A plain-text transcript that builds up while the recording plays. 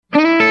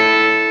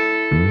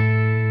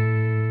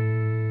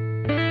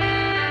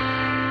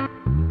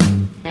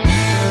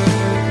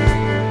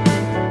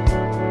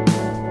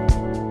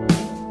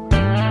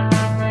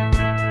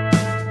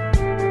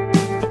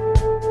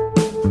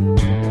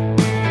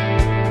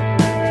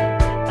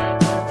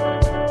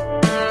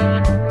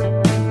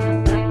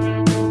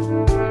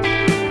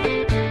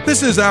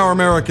This is Our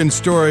American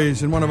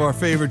Stories, and one of our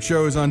favorite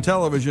shows on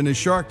television is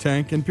Shark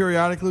Tank, and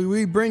periodically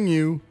we bring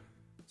you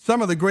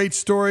some of the great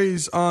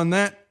stories on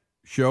that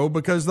show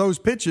because those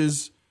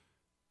pitches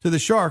to the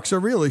sharks are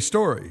really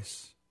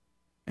stories.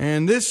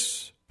 And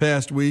this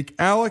past week,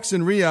 Alex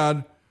and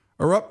Riyadh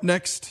are up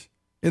next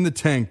in the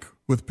tank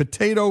with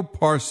Potato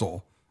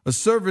Parcel, a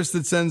service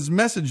that sends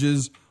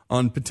messages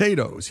on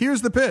potatoes.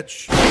 Here's the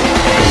pitch.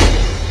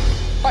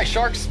 Hi,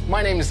 Sharks.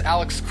 My name is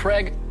Alex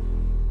Craig.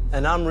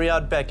 And I'm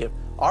Riyadh Beckett.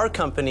 Our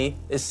company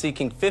is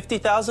seeking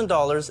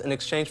 $50,000 in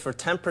exchange for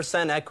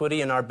 10%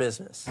 equity in our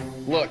business.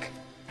 Look,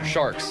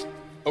 Sharks,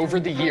 over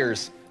the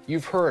years,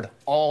 you've heard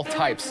all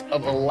types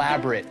of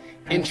elaborate,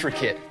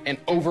 intricate, and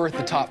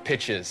over-the-top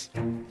pitches.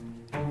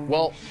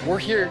 Well, we're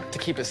here to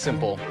keep it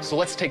simple, so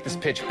let's take this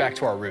pitch back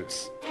to our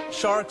roots.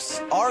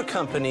 Sharks, our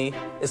company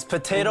is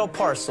Potato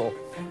Parcel,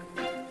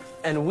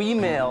 and we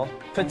mail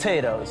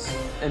potatoes,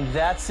 and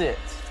that's it.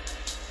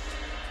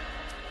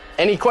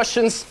 Any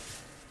questions?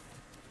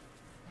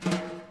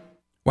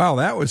 Wow,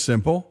 that was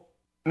simple.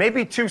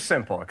 Maybe too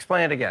simple.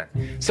 Explain it again.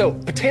 So,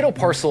 Potato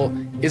Parcel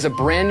is a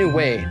brand new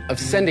way of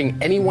sending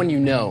anyone you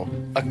know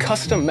a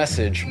custom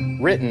message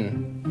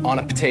written on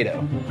a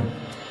potato.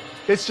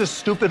 It's just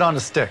stupid on a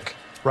stick,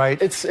 right?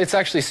 It's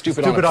actually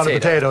stupid on a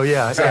potato,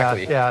 yeah.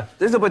 Exactly. Yeah.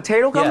 This is a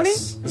potato company?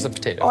 Yes. It's a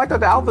potato. Oh, I thought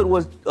the outfit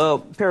was a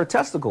pair of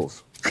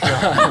testicles.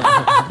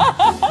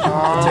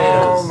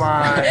 Oh,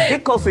 my.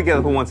 Get close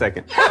together for 1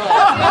 second.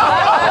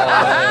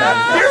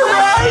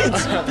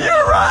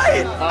 You're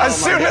right. As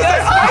soon as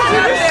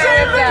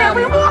I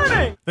every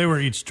morning. They were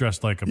each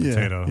dressed like a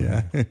potato.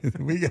 Yeah.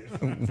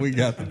 we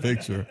got the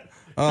picture.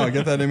 Oh,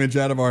 get that image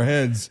out of our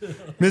heads.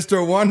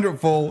 Mr.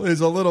 Wonderful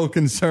is a little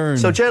concerned.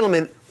 So,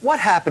 gentlemen, what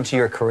happened to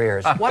your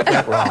careers? What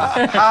went wrong?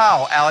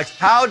 How, Alex?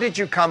 How did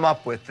you come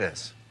up with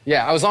this?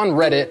 Yeah, I was on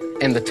Reddit,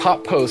 and the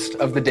top post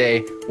of the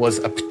day was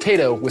a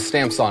potato with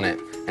stamps on it.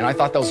 And I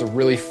thought that was a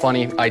really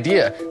funny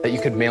idea, that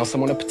you could mail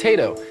someone a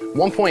potato.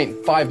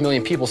 1.5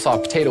 million people saw a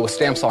potato with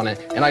stamps on it,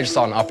 and I just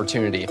saw an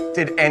opportunity.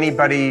 Did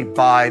anybody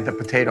buy the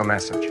potato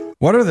message?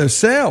 What are their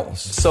sales?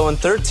 So in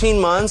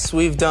 13 months,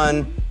 we've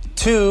done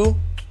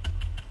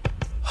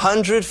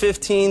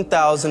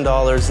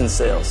 $215,000 in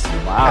sales. Wow.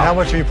 And how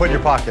much have you put in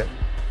your pocket?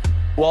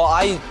 Well,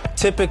 I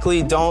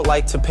typically don't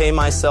like to pay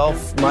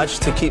myself much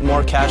to keep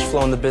more cash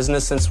flow in the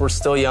business since we're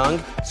still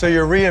young. So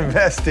you're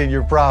reinvesting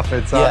your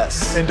profits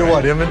Yes. into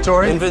what,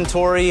 inventory?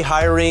 Inventory,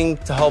 hiring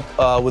to help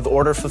with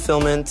order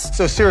fulfillment.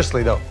 So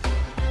seriously, though,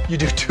 you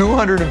do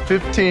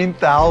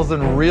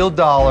 $215,000 real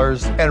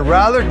dollars, and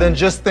rather than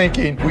just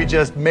thinking we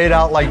just made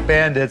out like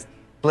bandits,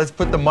 let's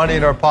put the money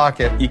in our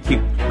pocket. You keep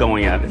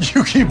going at it.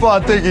 You keep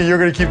on thinking you're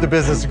going to keep the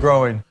business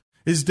growing.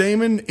 Is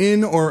Damon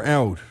in or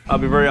out? I'll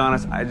be very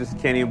honest, I just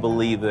can't even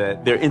believe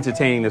that they're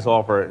entertaining this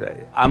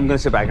offer. I'm going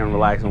to sit back and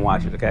relax and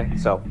watch it, okay?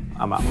 So,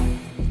 I'm out.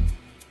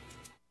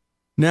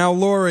 Now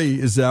Lori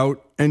is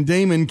out, and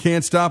Damon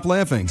can't stop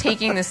laughing.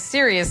 Taking this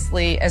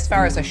seriously as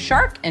far as a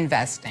shark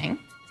investing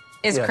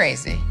is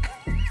crazy.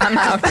 I'm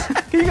out.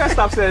 Can you guys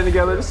stop standing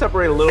together? Just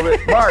separate a little bit.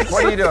 Mark,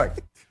 what are you doing?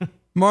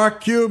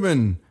 Mark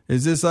Cuban,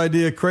 is this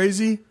idea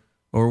crazy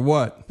or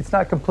what? It's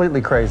not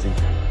completely crazy.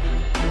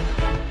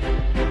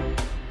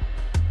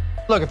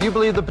 Look, if you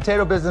believe the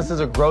potato business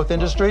is a growth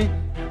industry,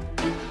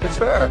 it's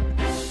fair.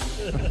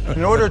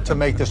 In order to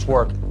make this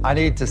work, I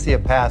need to see a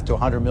path to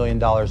 $100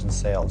 million in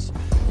sales.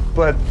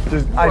 But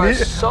We're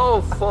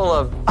so full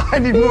of... I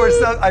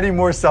need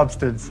more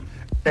substance.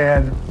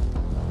 And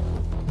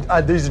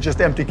these are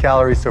just empty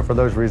calories, so for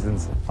those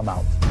reasons, I'm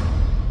out.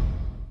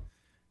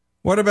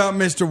 What about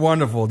Mr.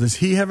 Wonderful? Does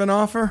he have an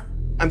offer?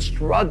 I'm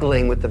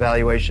struggling with the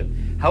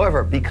valuation.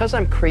 However, because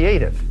I'm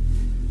creative,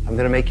 I'm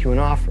going to make you an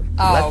offer.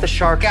 Oh, Let the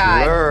sharks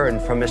God.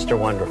 learn from Mr.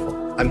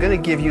 Wonderful. I'm going to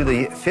give you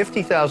the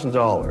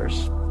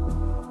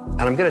 $50,000,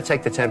 and I'm going to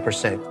take the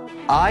 10%.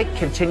 I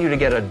continue to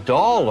get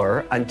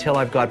 $1 until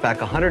I've got back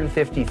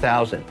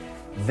 $150,000.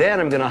 Then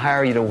I'm going to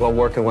hire you to go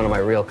work in one of my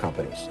real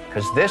companies,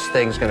 because this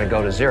thing's going to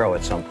go to zero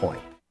at some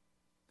point.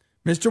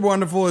 Mr.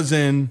 Wonderful is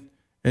in,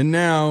 and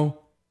now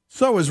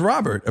so is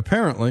Robert,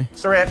 apparently.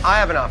 Saran, I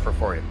have an offer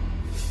for you.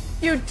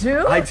 You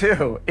do? I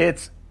do.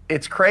 It's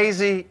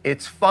crazy.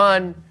 It's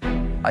fun.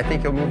 I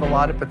think you'll move a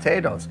lot of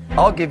potatoes.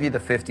 I'll give you the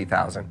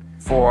 $50,000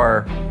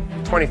 for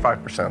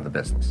 25% of the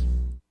business.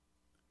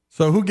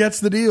 So who gets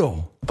the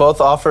deal?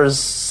 Both offers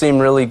seem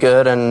really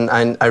good, and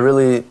I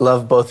really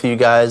love both of you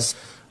guys.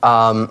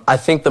 I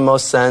think the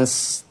most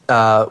sense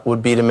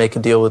would be to make a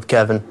deal with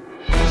Kevin.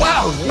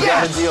 Wow,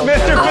 yes! Mr.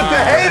 Potato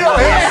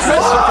Head!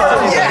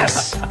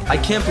 Yes! I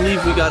can't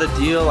believe we got a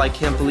deal. I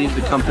can't believe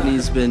the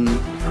company's been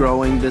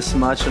growing this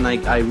much, and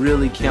I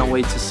really can't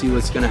wait to see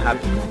what's going to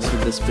happen next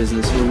with this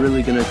business. We're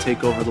really going to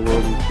take over the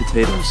world with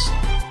potatoes.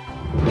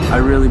 I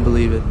really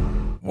believe it.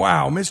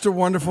 Wow, Mr.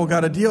 Wonderful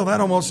got a deal. That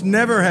almost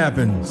never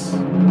happens.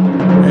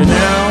 And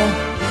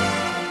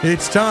now,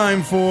 it's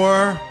time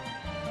for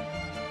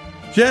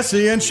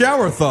Jesse and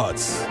Shower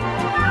Thoughts.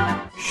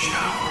 Shower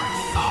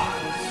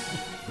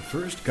Thoughts. The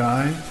first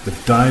guy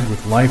that died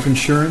with life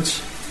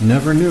insurance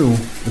never knew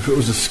if it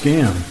was a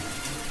scam.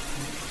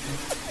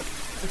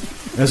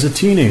 As a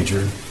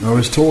teenager, I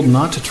was told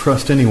not to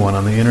trust anyone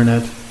on the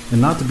internet and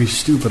not to be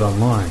stupid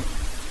online.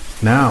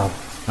 Now,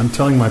 I'm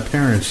telling my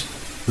parents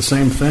the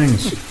same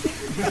things.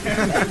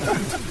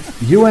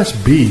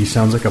 USB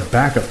sounds like a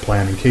backup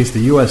plan in case the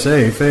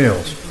USA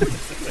fails.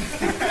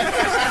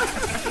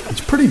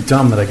 It's pretty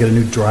dumb that I get a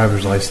new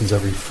driver's license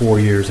every 4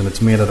 years and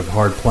it's made out of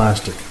hard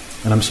plastic,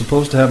 and I'm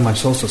supposed to have my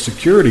social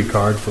security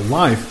card for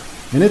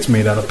life and it's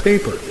made out of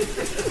paper.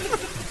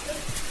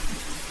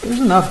 There's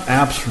enough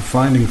apps for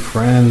finding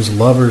friends,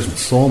 lovers, and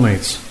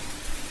soulmates.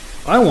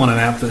 I want an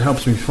app that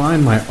helps me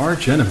find my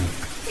arch enemy.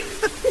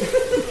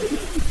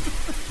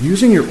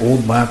 Using your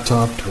old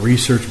laptop to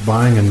research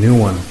buying a new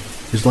one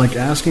is like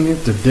asking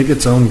it to dig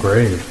its own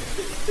grave.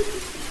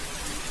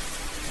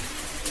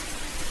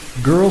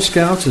 Girl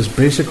Scouts is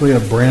basically a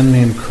brand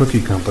name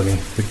cookie company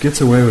that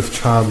gets away with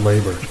child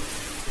labor.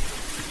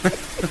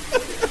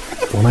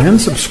 When I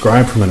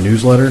unsubscribe from a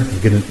newsletter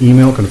and get an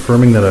email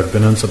confirming that I've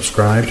been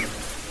unsubscribed,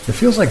 it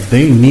feels like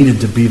they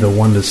needed to be the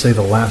one to say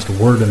the last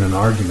word in an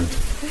argument.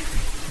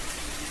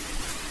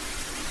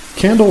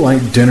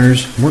 Candlelight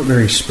dinners weren't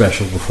very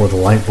special before the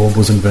light bulb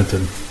was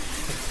invented.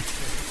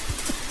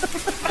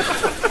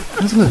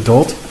 As an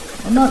adult,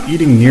 I'm not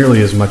eating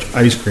nearly as much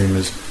ice cream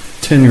as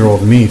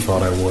 10-year-old me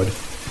thought I would.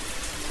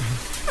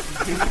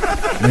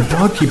 My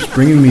dog keeps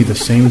bringing me the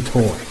same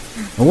toy.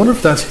 I wonder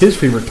if that's his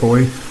favorite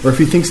toy or if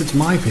he thinks it's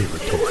my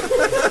favorite toy.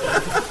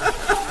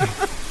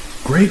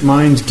 Great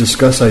minds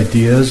discuss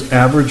ideas,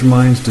 average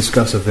minds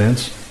discuss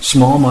events,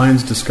 small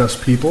minds discuss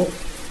people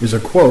is a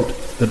quote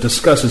that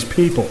discusses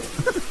people.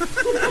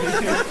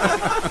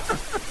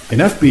 In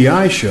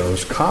FBI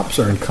shows, cops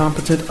are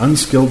incompetent,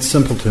 unskilled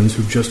simpletons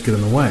who just get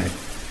in the way.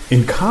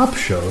 In cop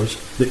shows,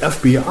 the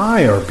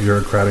FBI are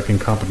bureaucratic,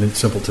 incompetent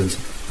simpletons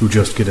who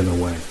just get in the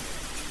way.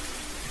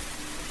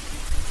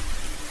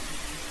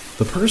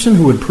 The person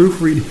who would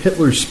proofread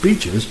Hitler's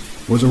speeches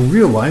was a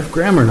real-life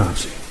grammar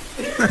Nazi.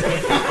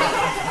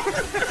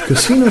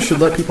 Casinos should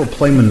let people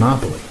play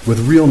Monopoly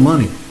with real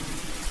money.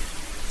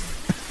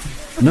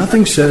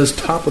 Nothing says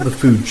top of the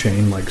food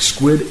chain like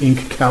squid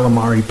ink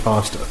calamari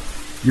pasta.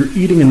 You're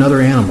eating another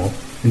animal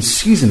and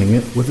seasoning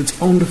it with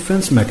its own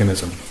defense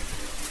mechanism.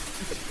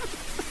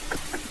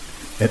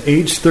 At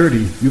age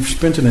 30, you've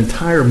spent an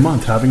entire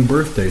month having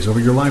birthdays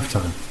over your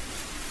lifetime.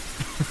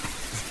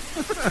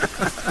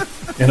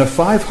 In a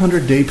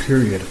 500-day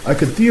period, I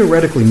could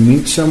theoretically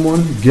meet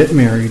someone, get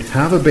married,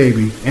 have a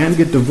baby, and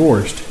get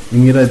divorced,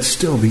 and yet I'd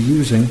still be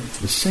using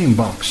the same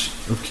box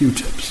of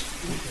Q-tips.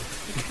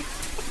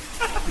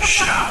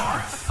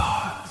 Shower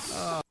thoughts.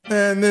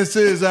 And this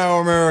is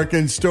Our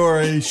American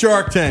Story,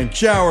 Shark Tank,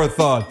 Shower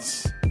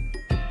Thoughts.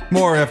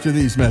 More after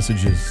these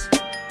messages.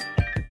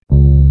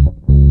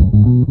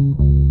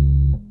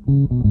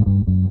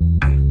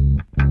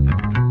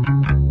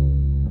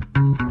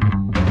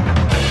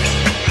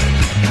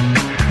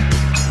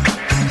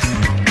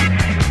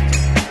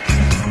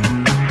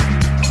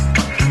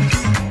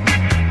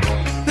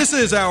 This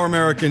is Our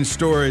American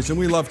Stories, and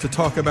we love to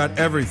talk about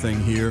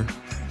everything here.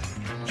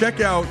 Check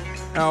out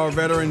our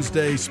Veterans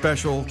Day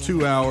special,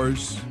 2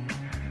 hours.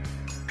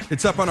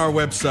 It's up on our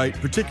website,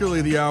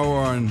 particularly the hour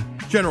on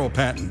General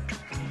Patton.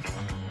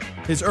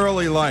 His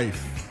early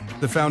life,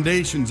 the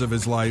foundations of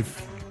his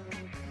life,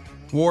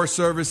 war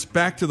service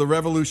back to the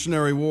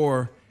Revolutionary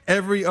War,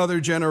 every other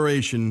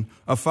generation,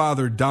 a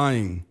father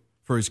dying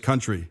for his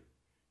country.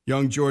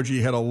 Young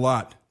Georgie had a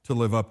lot to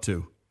live up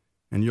to,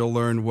 and you'll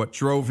learn what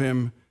drove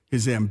him,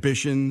 his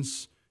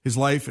ambitions, his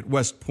life at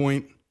West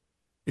Point.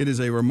 It is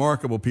a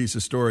remarkable piece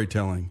of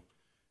storytelling.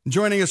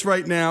 Joining us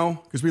right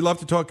now, because we love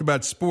to talk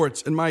about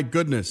sports, and my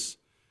goodness,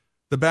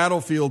 the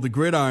battlefield, the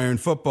gridiron,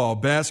 football,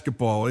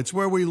 basketball, it's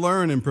where we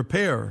learn and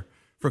prepare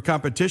for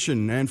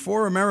competition and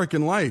for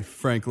American life,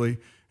 frankly.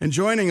 And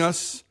joining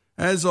us,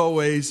 as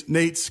always,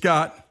 Nate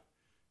Scott.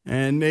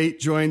 And Nate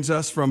joins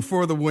us from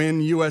For the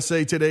Win,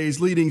 USA Today's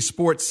leading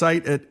sports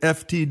site at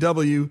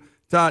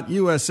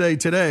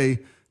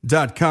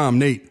ftw.usatoday.com.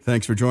 Nate,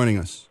 thanks for joining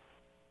us.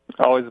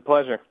 Always a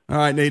pleasure. All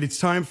right, Nate, it's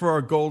time for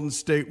our Golden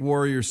State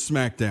Warriors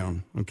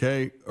Smackdown,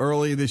 okay?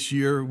 Early this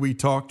year, we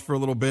talked for a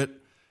little bit,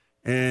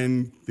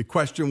 and the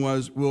question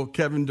was, will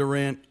Kevin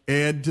Durant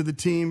add to the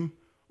team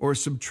or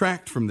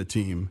subtract from the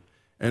team?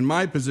 And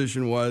my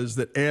position was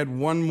that add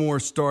one more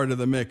star to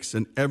the mix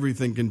and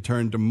everything can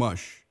turn to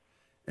mush.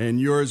 And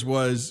yours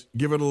was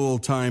give it a little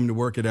time to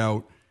work it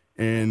out,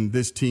 and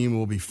this team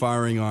will be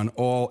firing on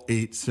all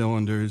 8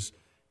 cylinders,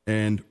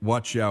 and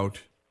watch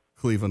out,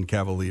 Cleveland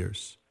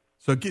Cavaliers.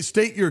 So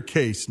state your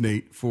case,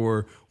 Nate,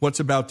 for what's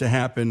about to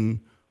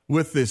happen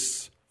with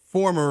this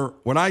former,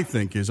 what I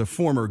think is a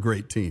former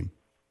great team.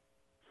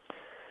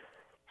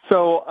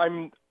 So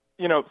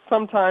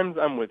sometimes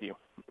I'm with you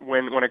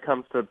when it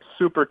comes to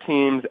super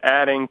teams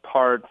adding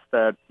parts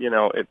that,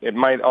 it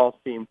might all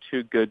seem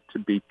too good to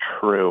be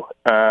true.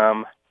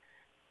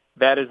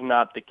 That is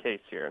not the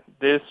case here.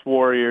 This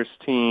Warriors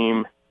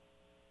team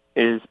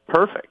is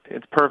perfect.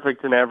 It's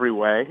perfect in every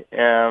way.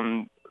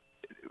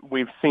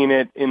 We've seen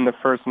it in the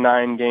first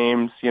 9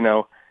 games.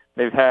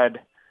 They've had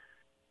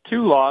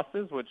 2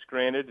 losses, which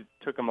granted it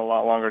took them a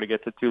lot longer to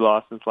get to 2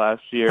 losses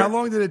last year. How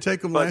long did it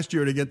take them last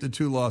year to get to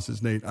 2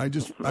 losses, Nate? I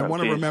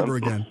want to remember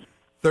again.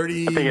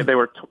 30. I think they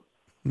were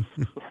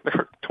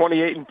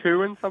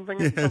 28-2 and something.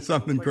 Yeah,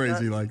 something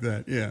crazy like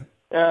that. Yeah.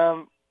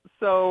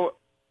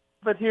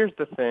 But here's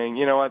the thing,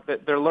 you know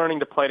what? They're learning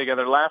to play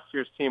together. Last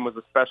year's team was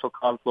a special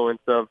confluence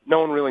of no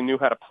one really knew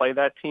how to play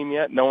that team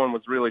yet. No one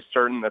was really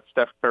certain that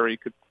Steph Curry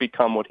could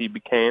become what he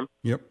became.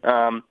 Yep.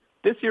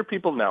 This year,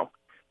 people know.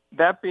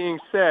 That being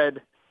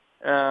said,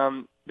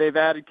 they've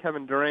added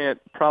Kevin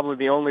Durant, probably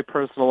the only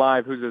person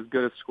alive who's as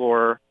good a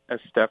scorer as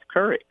Steph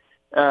Curry.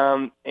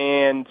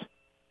 And,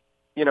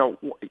 you know,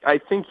 I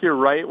think you're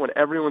right. When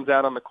everyone's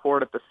out on the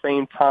court at the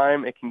same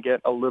time, it can get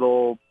a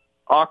little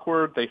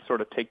awkward. They sort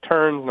of take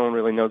turns. No one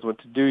really knows what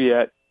to do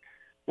yet.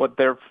 What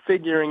they're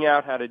figuring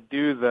out how to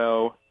do,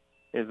 though,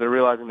 is they're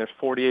realizing there's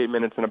 48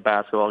 minutes in a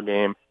basketball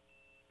game,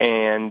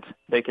 and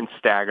they can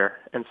stagger.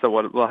 And so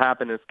what will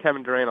happen is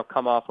Kevin Durant will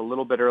come off a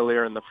little bit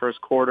earlier in the first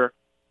quarter,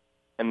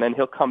 and then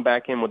he'll come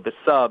back in with the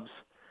subs.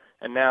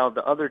 And now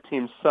the other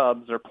team's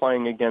subs are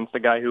playing against a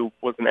guy who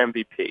was an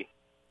MVP,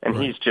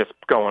 and he's just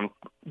going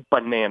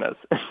bananas.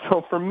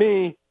 So for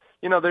me,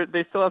 you know,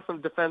 they still have some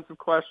defensive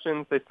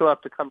questions. They still have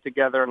to come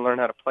together and learn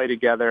how to play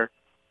together.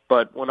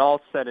 But when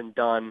all's said and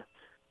done,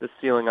 the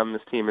ceiling on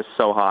this team is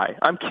so high.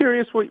 I'm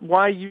curious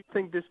why you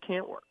think this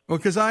can't work. Well,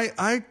 because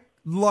I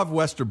love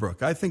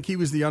Westbrook. I think he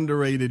was the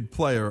underrated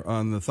player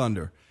on the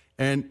Thunder.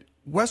 And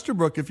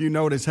Westbrook, if you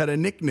notice, had a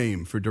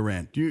nickname for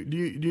Durant. Do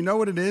you know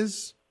what it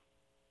is?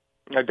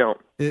 I don't.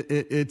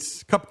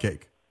 It's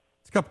Cupcake.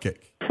 It's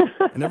Cupcake.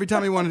 And every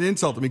time he wanted to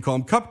insult him, he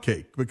called him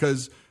Cupcake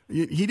because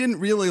he didn't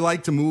really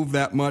like to move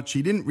that much.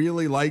 He didn't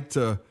really like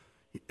to,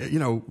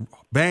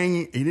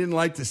 bang. He didn't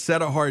like to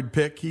set a hard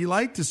pick. He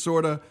liked to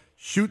sort of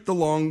shoot the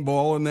long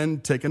ball and then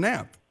take a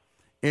nap.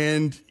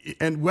 And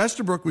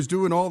Westbrook was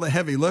doing all the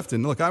heavy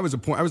lifting. Look, I was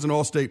an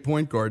all-state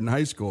point guard in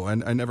high school,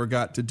 and I never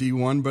got to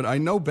D1, but I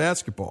know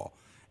basketball.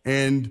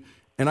 And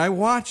I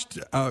watched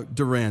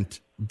Durant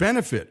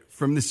benefit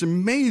from this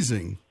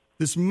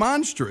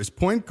monstrous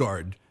point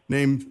guard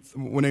named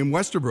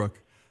Westbrook.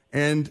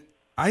 And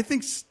I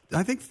think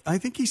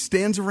he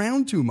stands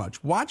around too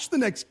much. Watch the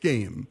next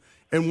game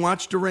and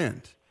watch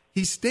Durant.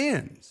 He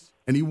stands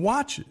and he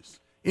watches.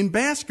 In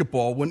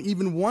basketball, when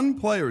even one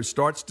player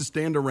starts to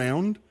stand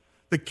around,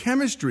 the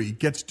chemistry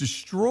gets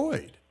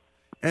destroyed.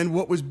 And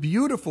what was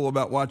beautiful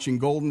about watching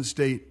Golden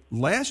State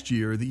last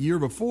year, the year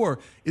before,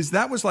 is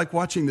that was like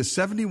watching the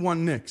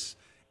 71 Knicks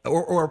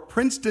or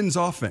Princeton's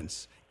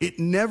offense. It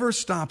never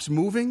stops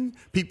moving.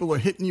 People are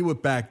hitting you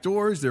with back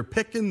doors. They're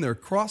picking, they're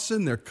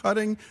crossing, they're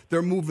cutting,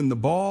 they're moving the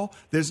ball.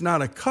 There's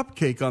not a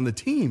cupcake on the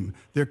team.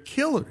 They're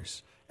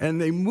killers, and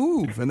they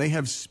move, and they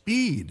have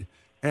speed.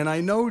 And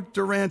I know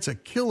Durant's a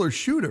killer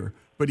shooter,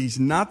 but he's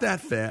not that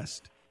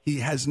fast.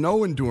 He has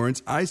no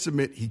endurance. I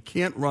submit he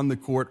can't run the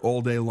court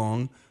all day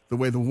long the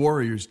way the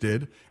Warriors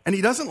did. And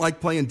he doesn't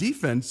like playing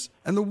defense,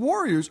 and the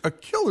Warriors are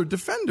killer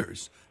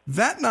defenders.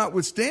 That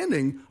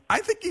notwithstanding, I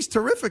think he's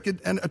terrific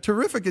and a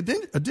terrific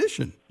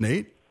addition,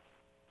 Nate.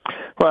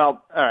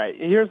 Well, all right,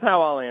 here's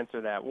how I'll answer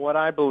that. What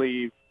I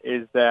believe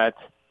is that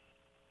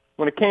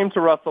when it came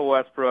to Russell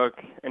Westbrook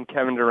and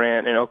Kevin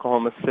Durant in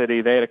Oklahoma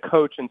City, they had a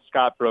coach in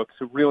Scott Brooks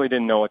who really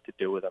didn't know what to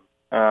do with him.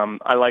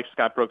 I like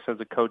Scott Brooks as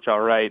a coach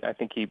all right. I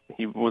think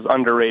he was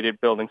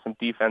underrated building some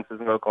defenses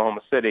in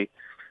Oklahoma City.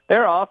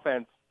 Their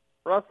offense,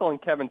 Russell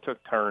and Kevin took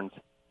turns.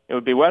 It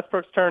would be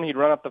Westbrook's turn. He'd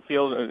run up the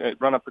field,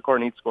 run up the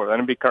court, and he'd score. Then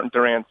it'd be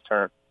Durant's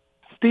turn.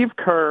 Steve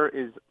Kerr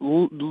is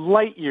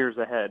light years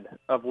ahead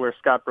of where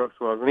Scott Brooks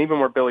was, and even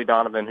where Billy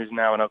Donovan, who's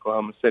now in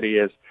Oklahoma City,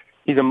 is.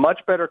 He's a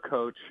much better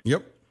coach.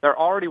 Yep. They're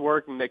already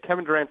working.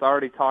 Kevin Durant's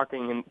already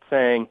talking and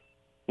saying,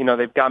 you know,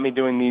 they've got me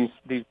doing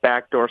these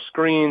backdoor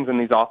screens and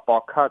these off-ball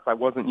cuts. I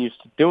wasn't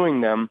used to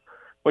doing them,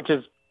 which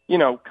is, you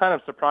know, kind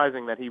of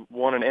surprising that he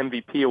won an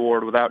MVP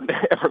award without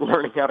ever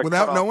learning how to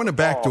without knowing a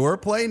backdoor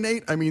play,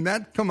 Nate. I mean,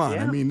 come on.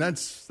 Yeah. I mean,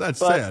 that's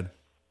sad.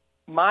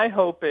 My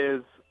hope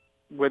is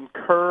with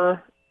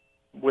Kerr,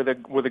 with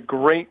a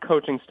great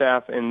coaching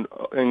staff in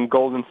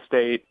Golden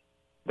State,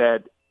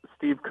 that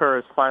Steve Kerr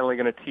is finally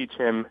going to teach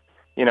him,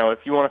 you know, if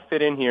you want to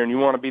fit in here and you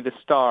want to be the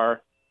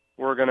star,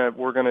 we're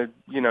gonna,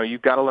 you know,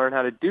 you've got to learn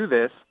how to do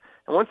this.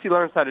 And once he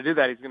learns how to do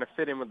that, he's going to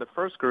fit in with the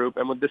first group,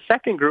 and with the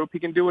second group, he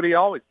can do what he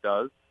always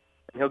does.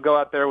 He'll go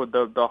out there with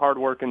the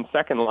hard-working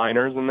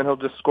second-liners, and then he'll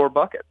just score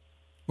buckets.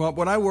 Well,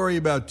 what I worry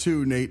about,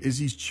 too, Nate, is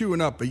he's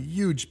chewing up a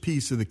huge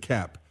piece of the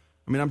cap.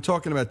 I mean, I'm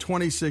talking about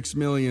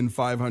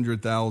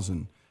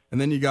 $26,500,000.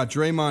 And then you got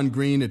Draymond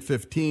Green at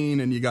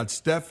 15, and you got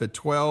Steph at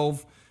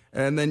 12,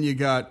 and then you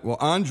got,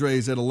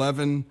 Andre's at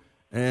 11,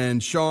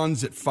 and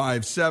Sean's at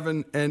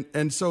 5'7",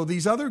 and so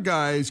these other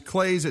guys,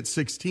 Clay's at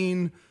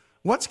 16.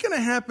 What's going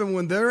to happen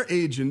when their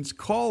agents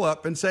call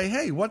up and say,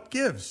 hey, what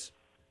gives?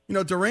 You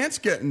know, Durant's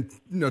getting,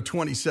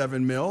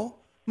 $27 million.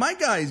 My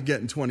guy's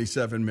getting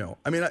 $27 million.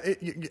 I mean,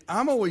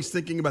 I'm always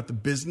thinking about the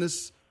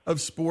business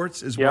of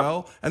sports as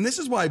well. And this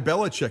is why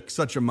Belichick's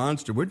such a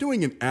monster. We're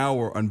doing an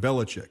hour on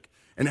Belichick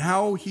and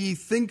how he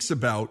thinks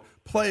about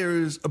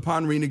players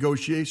upon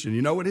renegotiation.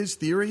 You know what his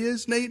theory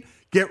is, Nate?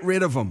 Get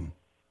rid of them.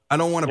 I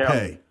don't want to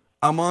pay.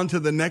 I'm on to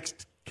the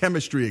next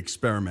chemistry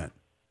experiment,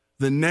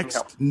 the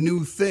next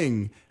new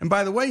thing. And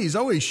by the way, he's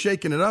always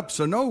shaking it up,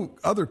 so no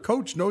other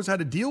coach knows how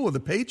to deal with the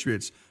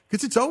Patriots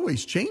because it's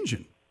always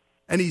changing.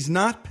 And he's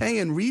not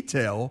paying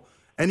retail,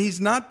 and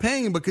he's not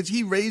paying because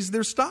he raised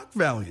their stock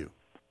value.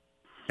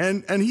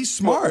 And he's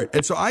smart.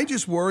 And so I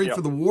just worry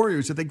for the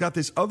Warriors that they got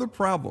this other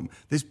problem,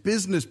 this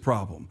business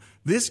problem.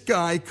 This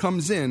guy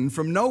comes in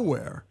from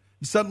nowhere.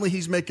 Suddenly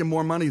he's making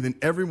more money than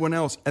everyone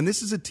else. And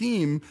this is a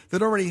team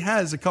that already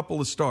has a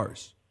couple of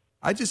stars.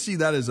 I just see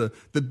that as the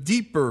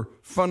deeper,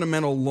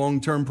 fundamental,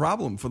 long-term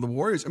problem for the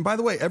Warriors. And by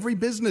the way, every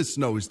business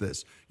knows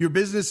this. Your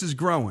business is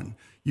growing.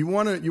 You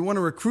want to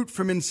recruit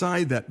from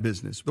inside that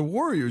business. The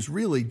Warriors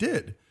really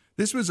did.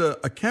 This was a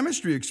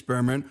chemistry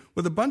experiment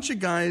with a bunch of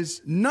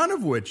guys, none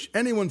of which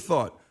anyone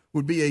thought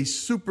would be a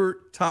super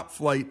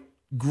top-flight,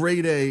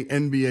 grade A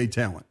NBA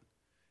talent.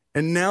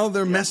 And now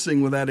they're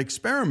messing with that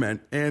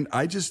experiment. And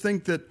I just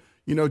think that,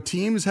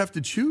 teams have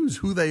to choose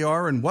who they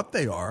are and what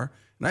they are.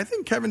 And I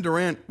think Kevin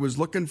Durant was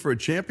looking for a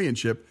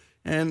championship.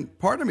 And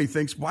part of me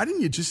thinks, why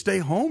didn't you just stay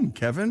home,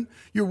 Kevin?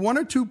 You're one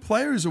or two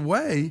players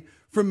away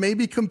from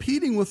maybe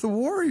competing with the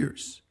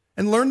Warriors.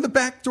 And learn the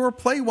backdoor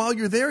play while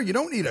you're there. You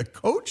don't need a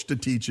coach to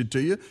teach it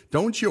to you.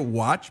 Don't you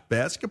watch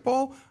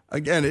basketball?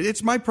 Again,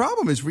 it's my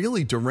problem is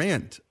really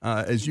Durant,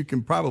 as you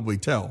can probably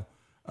tell.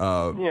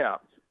 Yeah.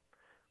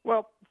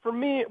 Well, for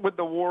me, with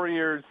the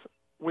Warriors,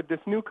 with this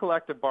new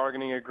collective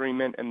bargaining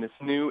agreement and this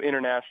new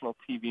international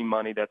TV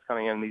money that's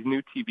coming in, these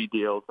new TV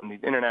deals and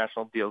these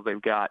international deals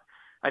they've got,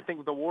 I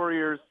think the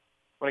Warriors,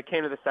 when it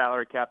came to the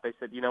salary cap, they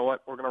said, you know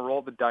what, we're going to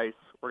roll the dice.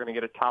 We're going to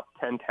get a top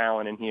 10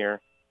 talent in here.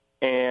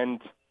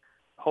 And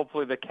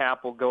hopefully the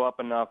cap will go up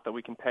enough that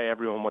we can pay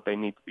everyone what they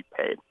need to be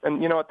paid.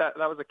 And you know what, that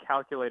was a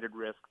calculated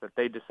risk that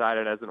they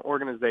decided as an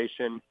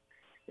organization,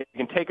 if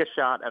you can take a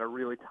shot at a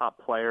really top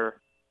player,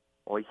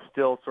 well, he's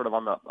still sort of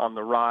on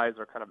the rise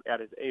or kind of at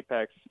his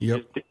apex,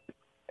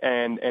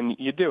 and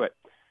you do it.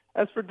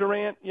 As for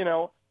Durant,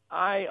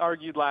 I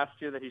argued last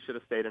year that he should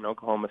have stayed in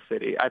Oklahoma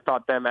City. I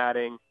thought them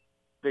adding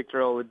Victor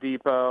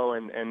Oladipo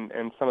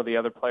and some of the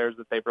other players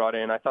that they brought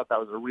in, I thought that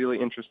was a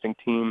really interesting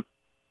team,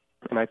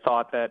 and I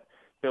thought that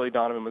Billy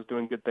Donovan was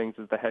doing good things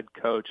as the head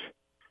coach.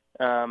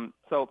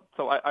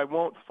 So I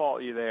won't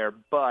fault you there,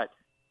 but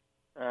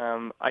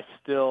I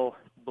still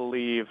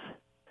believe,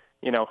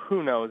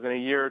 who knows? In a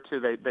year or two,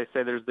 they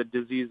say there's the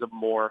disease of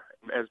more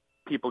as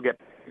people get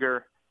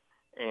bigger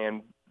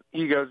and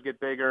egos get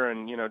bigger.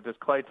 And, does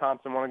Klay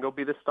Thompson want to go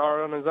be the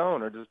star on his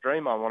own, or does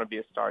Draymond want to be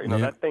a star?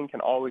 That thing can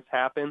always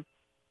happen.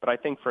 But I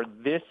think for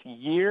this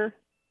year,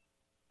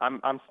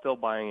 I'm still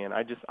buying in.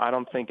 I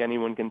don't think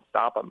anyone can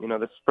stop them.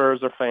 The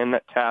Spurs are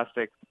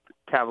fantastic.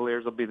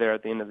 Cavaliers will be there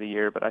at the end of the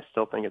year, but I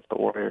still think it's the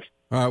Warriors.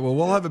 All right, well,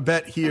 we'll have a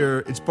bet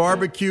here. It's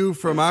barbecue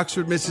from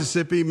Oxford,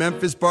 Mississippi,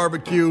 Memphis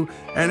barbecue,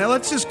 and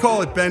let's just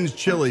call it Ben's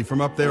Chili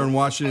from up there in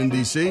Washington,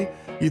 D.C.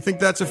 You think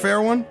that's a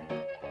fair one?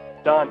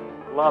 Done.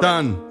 Love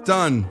it.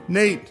 Done.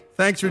 Nate,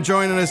 thanks for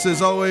joining us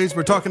as always.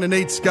 We're talking to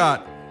Nate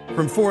Scott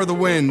from For the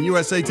Win,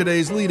 USA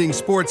Today's leading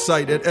sports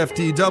site at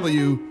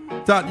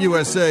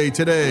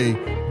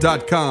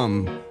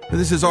ftw.usatoday.com.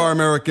 This is Our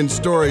American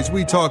Stories.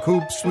 We talk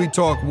hoops, we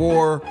talk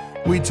war,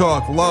 we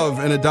talk love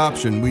and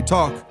adoption. We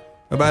talk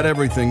about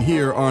everything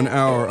here on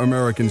Our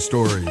American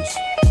Stories.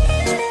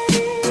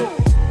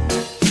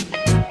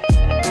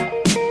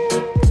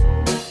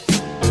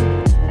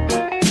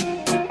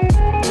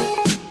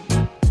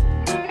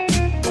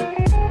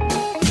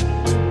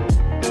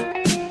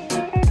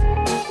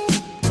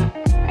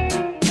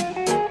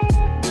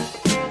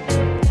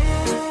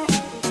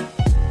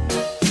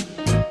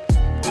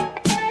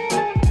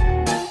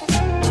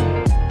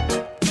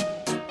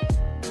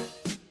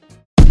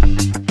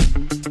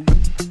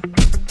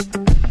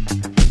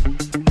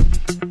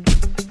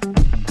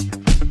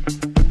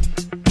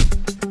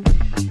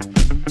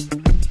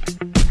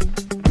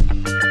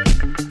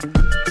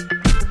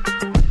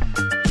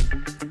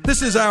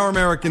 This is Our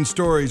American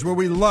Stories, where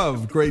we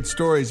love great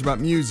stories about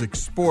music,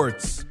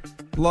 sports,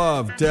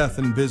 love, death,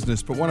 and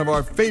business. But one of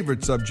our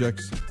favorite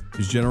subjects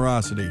is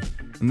generosity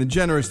and the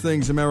generous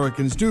things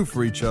Americans do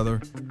for each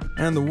other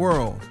and the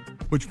world.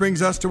 Which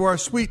brings us to our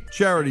sweet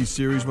charity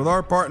series with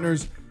our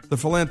partners, the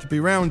Philanthropy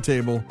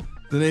Roundtable,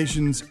 the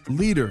nation's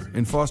leader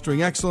in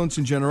fostering excellence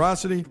and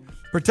generosity,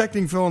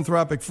 protecting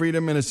philanthropic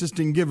freedom, and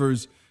assisting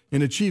givers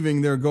in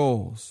achieving their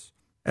goals.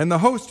 And the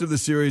host of the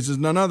series is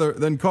none other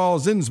than Carl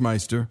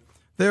Zinsmeister,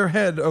 their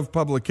head of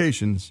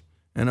publications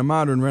and a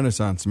modern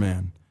Renaissance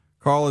man.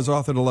 Carl has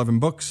authored 11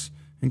 books,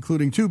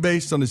 including 2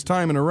 based on his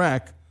time in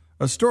Iraq,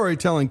 a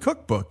storytelling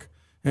cookbook,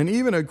 and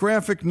even a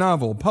graphic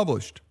novel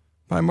published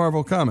by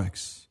Marvel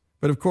Comics.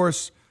 But of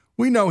course,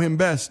 we know him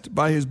best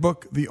by his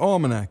book, The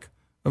Almanac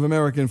of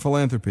American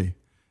Philanthropy.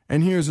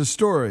 And here's a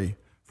story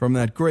from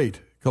that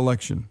great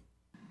collection.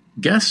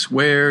 Guess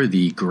where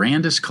the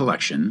grandest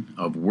collection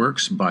of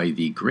works by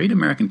the great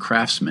American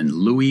craftsman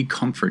Louis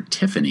Comfort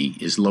Tiffany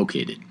is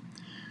located?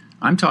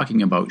 I'm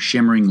talking about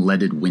shimmering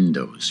leaded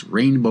windows,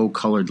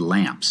 rainbow-colored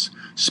lamps,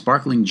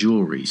 sparkling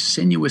jewelry,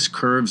 sinuous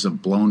curves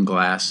of blown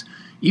glass,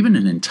 even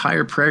an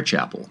entire prayer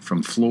chapel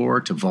from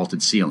floor to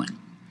vaulted ceiling.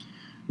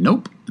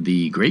 Nope,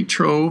 the great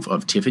trove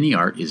of Tiffany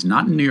art is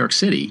not in New York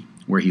City,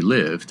 where he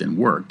lived and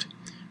worked.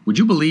 Would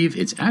you believe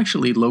it's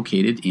actually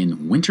located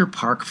in Winter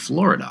Park,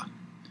 Florida?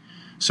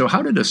 So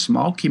how did a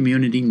small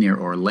community near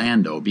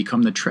Orlando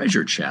become the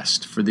treasure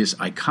chest for this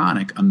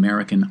iconic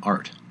American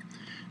art?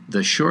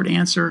 The short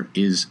answer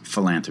is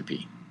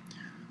philanthropy.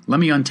 Let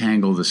me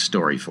untangle the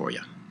story for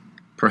you.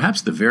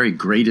 Perhaps the very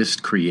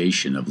greatest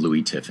creation of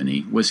Louis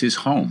Tiffany was his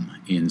home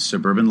in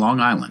suburban Long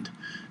Island,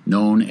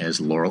 known as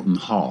Laurelton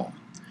Hall.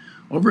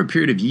 Over a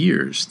period of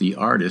years, the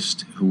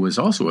artist, who was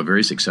also a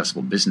very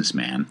successful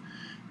businessman,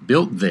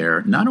 built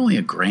there not only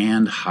a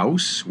grand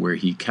house where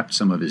he kept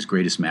some of his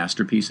greatest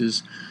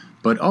masterpieces,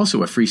 but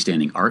also a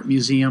freestanding art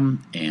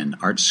museum, an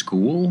art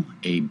school,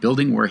 a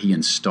building where he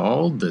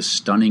installed the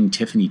stunning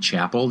Tiffany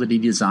Chapel that he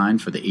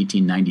designed for the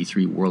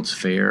 1893 World's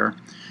Fair,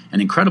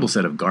 an incredible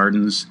set of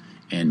gardens,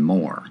 and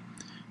more.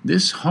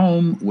 This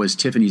home was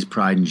Tiffany's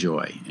pride and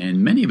joy,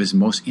 and many of his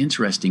most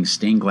interesting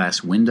stained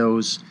glass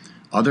windows,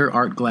 other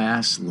art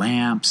glass,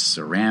 lamps,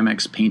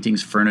 ceramics,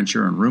 paintings,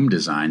 furniture, and room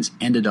designs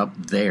ended up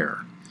there.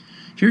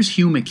 Here's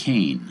Hugh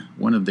McKean,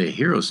 one of the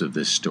heroes of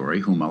this story,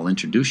 whom I'll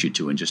introduce you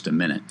to in just a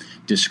minute,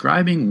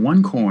 describing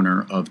one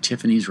corner of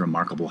Tiffany's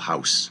remarkable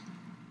house.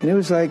 And it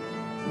was like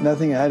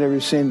nothing I'd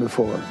ever seen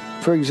before.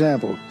 For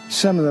example,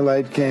 some of the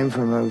light came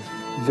from a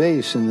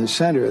vase in the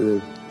center of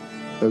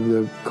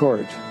the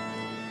court.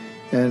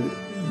 And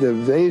the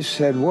vase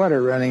had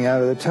water running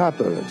out of the top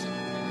of it.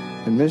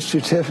 And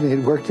Mr. Tiffany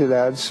had worked it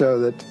out so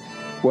that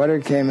water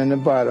came in the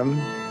bottom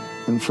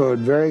and flowed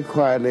very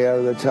quietly out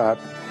of the top.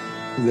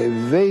 The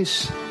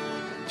vase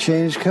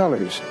changed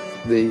colors.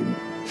 The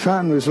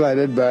fountain was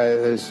lighted by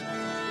a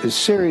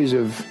series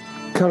of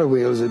color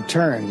wheels that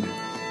turned.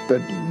 But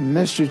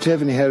Mr.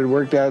 Tiffany had it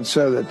worked out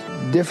so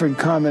that different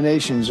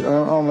combinations,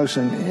 almost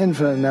an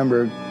infinite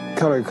number of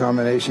color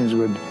combinations,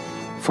 would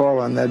fall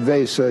on that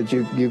vase so that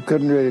you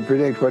couldn't really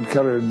predict what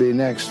color it would be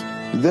next.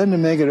 Then to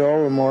make it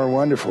all the more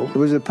wonderful, it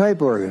was a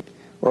pipe organ.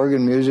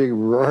 Organ music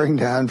rolling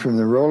down from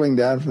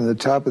the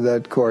top of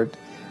that court.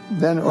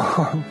 Then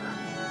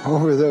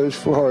over those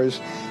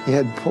floors, he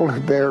had polar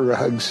bear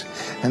rugs,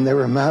 and they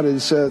were mounted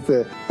so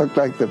that it looked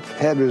like the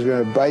head was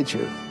going to bite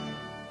you.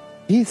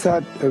 He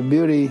thought of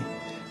beauty,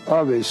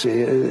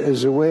 obviously,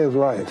 as a way of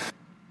life.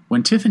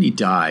 When Tiffany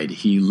died,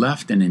 he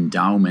left an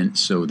endowment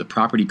so the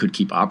property could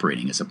keep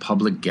operating as a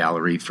public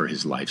gallery for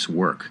his life's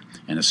work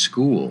and a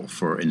school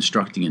for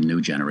instructing a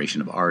new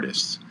generation of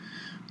artists.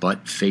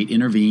 But fate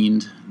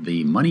intervened,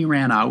 the money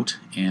ran out,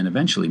 and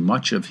eventually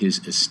much of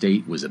his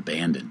estate was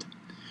abandoned.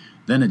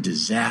 Then a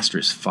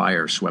disastrous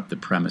fire swept the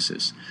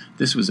premises.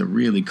 This was a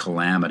really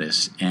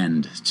calamitous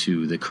end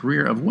to the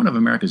career of one of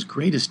America's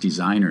greatest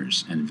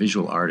designers and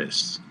visual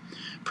artists.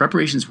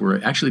 Preparations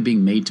were actually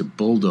being made to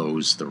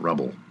bulldoze the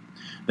rubble.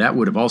 That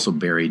would have also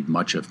buried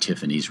much of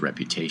Tiffany's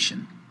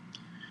reputation.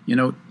 You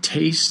know,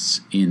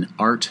 tastes in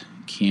art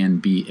can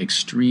be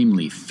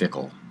extremely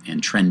fickle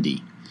and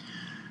trendy.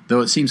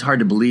 Though it seems hard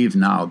to believe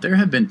now, there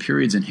have been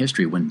periods in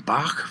history when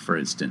Bach, for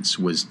instance,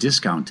 was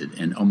discounted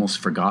and almost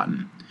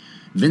forgotten.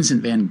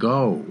 Vincent van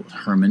Gogh,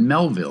 Herman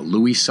Melville,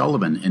 Louis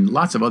Sullivan, and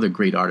lots of other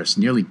great artists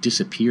nearly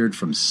disappeared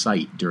from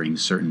sight during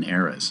certain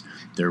eras,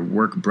 their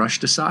work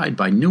brushed aside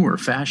by newer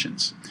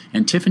fashions.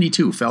 And Tiffany,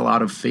 too, fell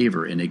out of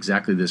favor in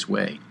exactly this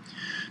way.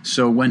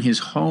 So when his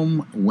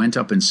home went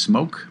up in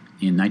smoke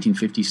in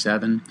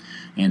 1957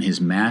 and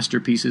his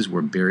masterpieces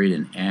were buried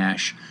in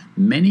ash,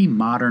 many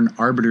modern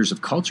arbiters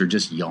of culture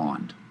just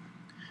yawned.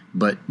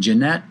 But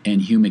Jeanette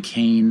and Hugh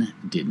McKean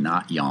did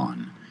not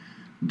yawn.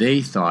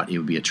 They thought it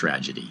would be a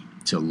tragedy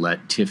to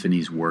let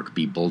Tiffany's work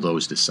be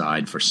bulldozed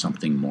aside for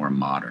something more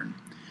modern.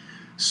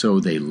 So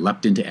they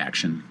leapt into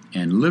action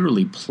and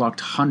literally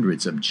plucked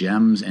hundreds of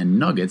gems and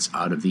nuggets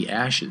out of the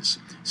ashes,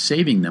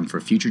 saving them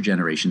for future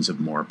generations of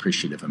more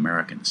appreciative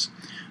Americans.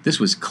 This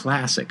was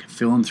classic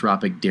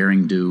philanthropic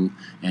daring-do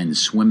and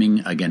swimming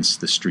against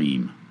the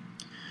stream.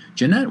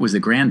 Jeanette was the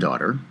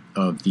granddaughter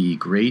of the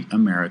great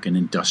American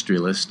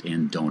industrialist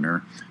and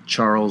donor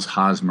Charles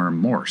Hosmer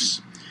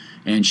Morse,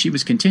 and she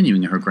was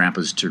continuing her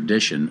grandpa's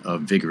tradition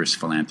of vigorous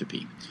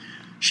philanthropy.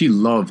 She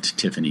loved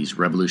Tiffany's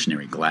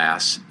revolutionary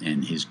glass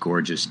and his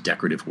gorgeous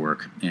decorative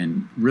work,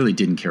 and really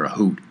didn't care a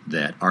hoot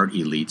that art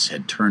elites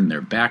had turned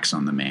their backs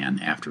on the man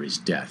after his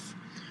death.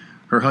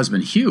 Her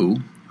husband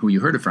Hugh, who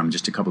you heard from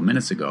just a couple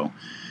minutes ago,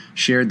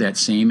 shared that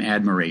same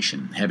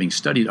admiration, having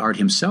studied art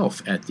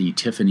himself at the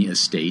Tiffany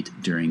estate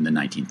during the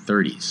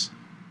 1930s.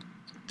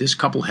 This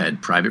couple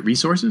had private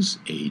resources,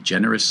 a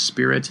generous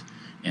spirit,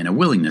 and a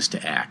willingness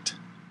to act.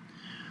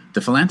 The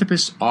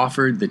philanthropists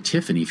offered the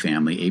Tiffany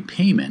family a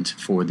payment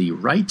for the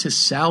right to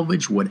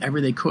salvage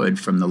whatever they could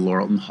from the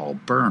Laurelton Hall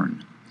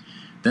burn.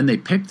 Then they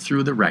picked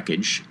through the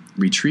wreckage,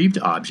 retrieved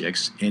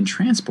objects, and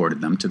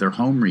transported them to their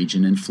home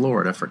region in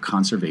Florida for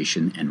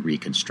conservation and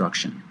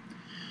reconstruction.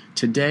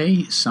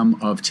 Today, some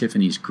of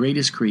Tiffany's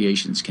greatest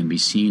creations can be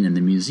seen in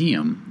the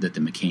museum that the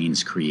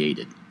McKeans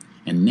created,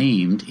 and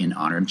named in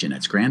honor of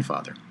Jeanette's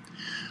grandfather.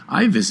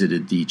 I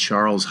visited the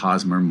Charles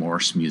Hosmer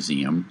Morse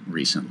Museum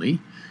recently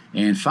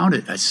and found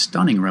it a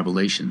stunning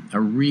revelation, a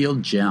real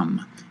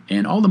gem,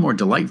 and all the more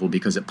delightful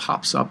because it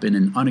pops up in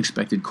an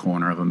unexpected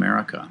corner of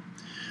America.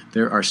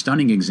 There are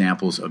stunning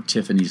examples of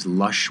Tiffany's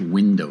lush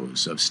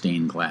windows of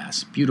stained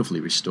glass, beautifully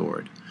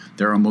restored.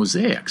 There are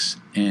mosaics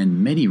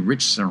and many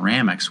rich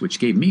ceramics, which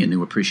gave me a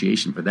new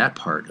appreciation for that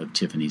part of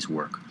Tiffany's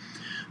work.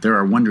 There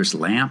are wondrous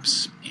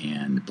lamps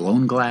and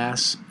blown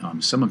glass,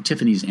 some of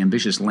Tiffany's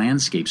ambitious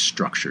landscape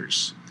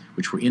structures,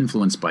 which were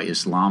influenced by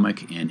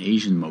Islamic and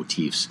Asian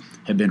motifs,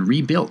 have been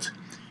rebuilt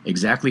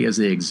exactly as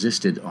they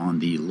existed on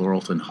the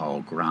Laurelton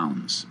Hall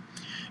grounds.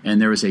 And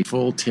there is a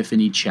full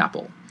Tiffany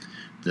chapel,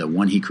 the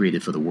one he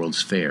created for the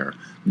World's Fair,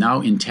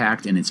 now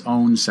intact in its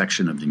own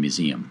section of the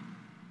museum.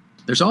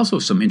 There's also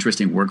some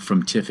interesting work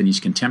from Tiffany's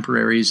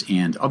contemporaries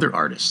and other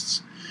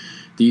artists.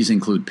 These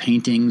include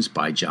paintings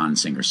by John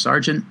Singer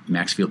Sargent,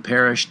 Maxfield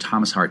Parrish,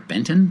 Thomas Hart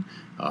Benton,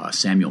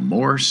 Samuel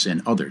Morse,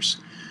 and others.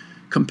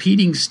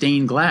 Competing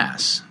stained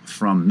glass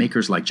from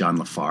makers like John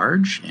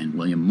Lafarge and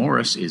William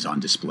Morris is on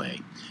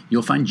display.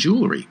 You'll find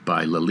jewelry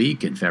by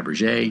Lalique and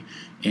Fabergé,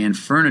 and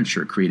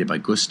furniture created by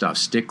Gustav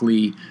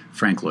Stickley,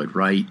 Frank Lloyd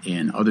Wright,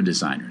 and other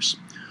designers.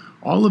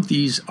 All of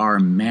these are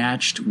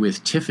matched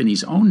with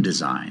Tiffany's own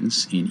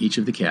designs in each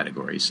of the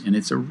categories, and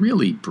it's a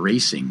really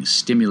bracing,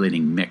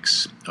 stimulating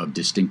mix of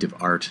distinctive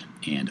art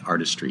and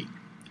artistry.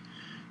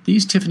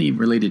 These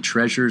Tiffany-related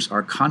treasures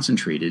are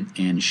concentrated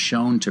and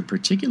shown to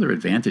particular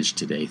advantage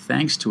today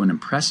thanks to an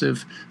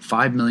impressive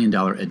 $5 million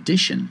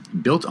addition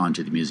built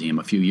onto the museum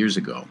a few years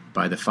ago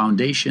by the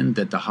foundation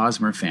that the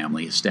Hosmer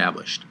family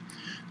established.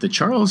 The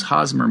Charles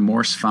Hosmer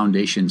Morse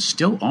Foundation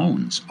still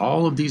owns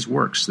all of these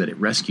works that it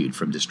rescued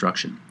from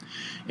destruction,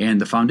 and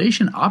the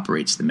foundation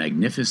operates the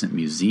magnificent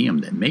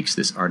museum that makes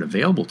this art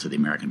available to the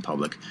American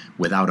public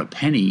without a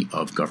penny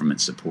of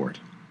government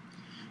support.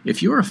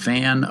 If you're a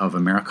fan of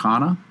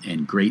Americana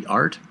and great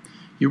art,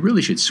 you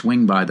really should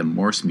swing by the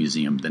Morse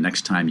Museum the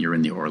next time you're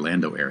in the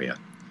Orlando area.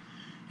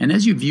 And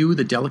as you view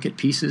the delicate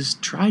pieces,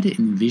 try to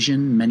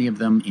envision many of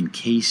them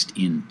encased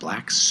in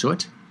black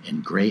soot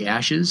and gray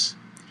ashes,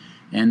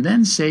 and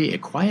then say a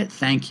quiet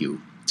thank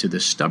you to the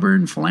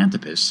stubborn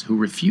philanthropists who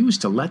refuse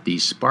to let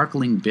these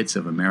sparkling bits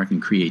of American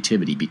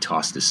creativity be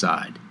tossed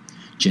aside.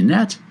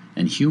 Jeanette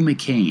and Hugh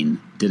McKean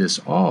did us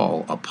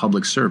all a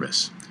public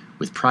service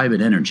with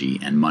private energy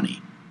and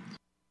money.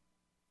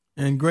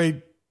 And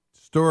great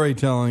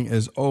storytelling,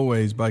 as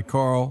always, by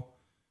Carl.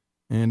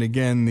 And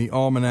again, the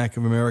Almanac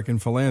of American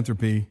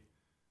Philanthropy.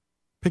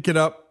 Pick it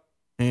up,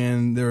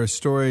 and there are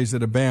stories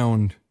that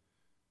abound.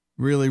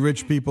 Really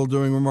rich people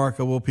doing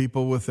remarkable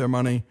people with their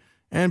money,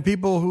 and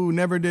people who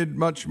never did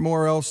much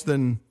more else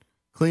than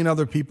clean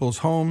other people's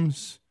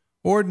homes.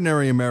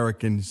 Ordinary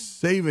Americans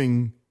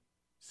saving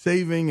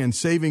and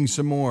saving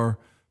some more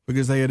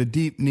because they had a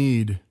deep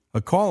need, a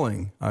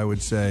calling, I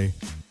would say,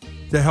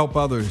 to help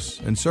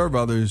others and serve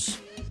others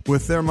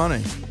with their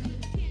money.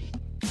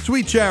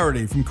 Sweet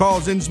charity from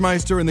Carl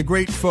Zinsmeister and the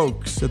great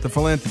folks at the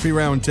Philanthropy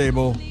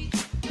Roundtable.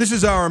 This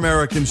is Our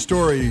American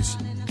Stories.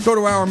 Go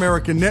to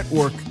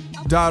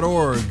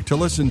OurAmericanNetwork.org to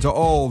listen to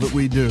all that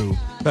we do.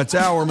 That's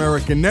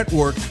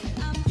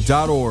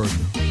OurAmericanNetwork.org.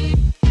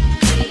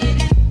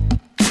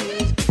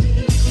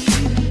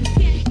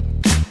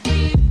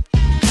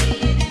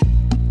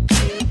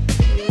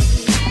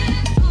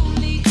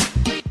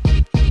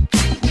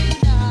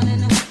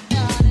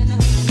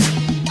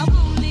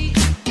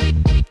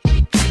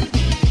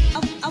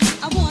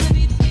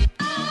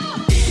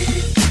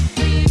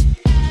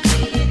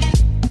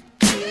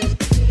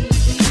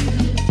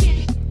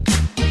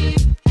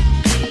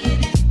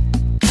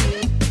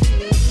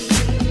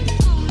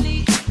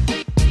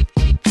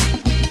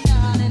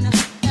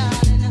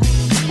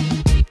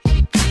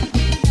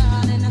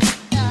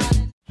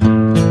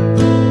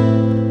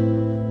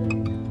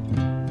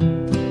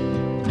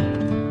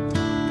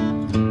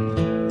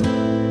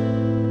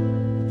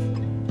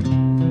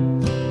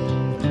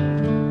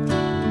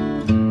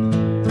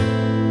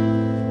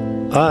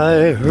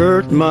 I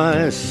hurt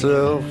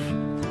myself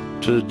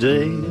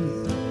today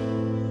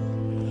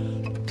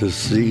to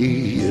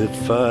see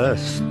if I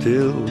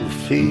still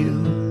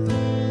feel.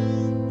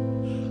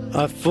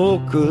 I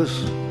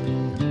focus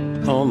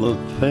on the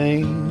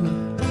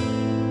pain,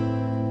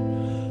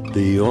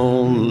 the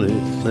only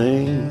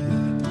thing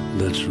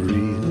that's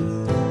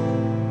real.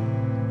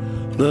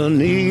 The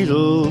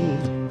needle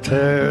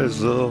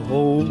tears a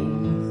hole,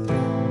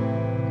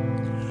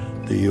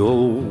 the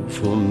old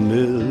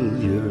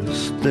familiar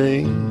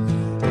sting.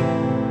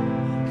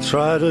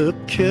 Try to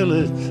kill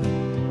it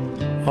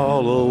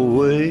all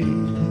away,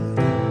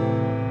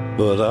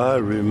 but I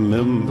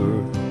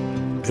remember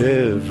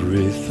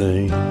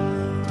everything.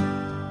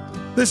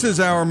 This is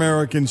Our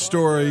American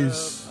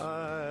Stories,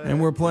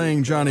 and we're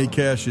playing Johnny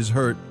Cash's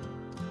Hurt,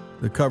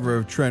 the cover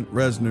of Trent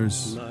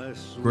Reznor's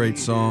great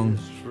song,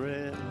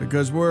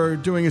 because we're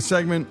doing a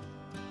segment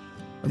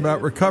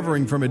about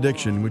recovering from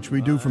addiction, which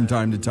we do from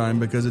time to time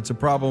because it's a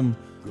problem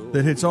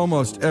that hits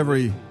almost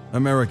every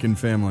American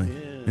family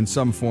in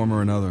some form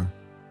or another.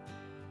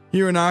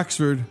 Here in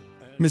Oxford,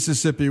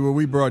 Mississippi, where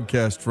we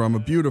broadcast from, a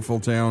beautiful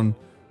town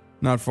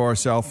not far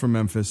south from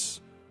Memphis,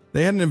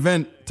 they had an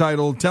event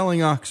titled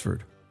Telling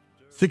Oxford.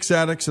 6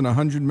 addicts and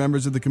 100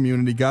 members of the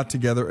community got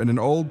together at an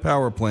old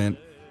power plant,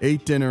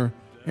 ate dinner,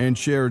 and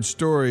shared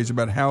stories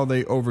about how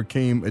they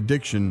overcame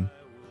addiction.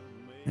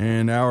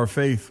 And Our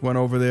Faith went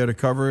over there to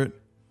cover it.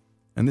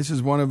 And this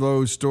is one of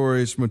those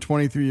stories from a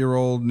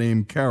 23-year-old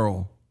named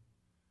Carol.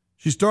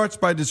 She starts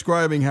by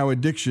describing how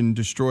addiction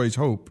destroys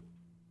hope.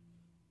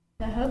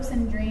 The hopes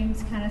and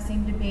dreams kind of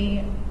seem to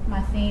be my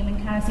theme and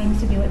kind of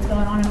seems to be what's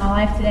going on in my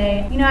life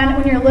today. You know,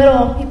 when you're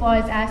little, people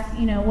always ask,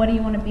 you know, what do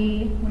you want to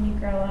be when you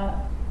grow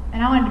up?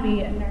 And I wanted to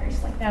be a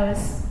nurse. Like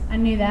I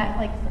knew that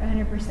like for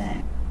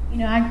 100%. You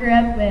know, I grew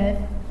up with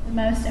the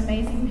most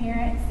amazing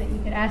parents that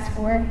you could ask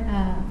for.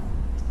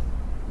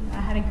 I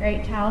had a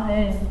great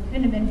childhood and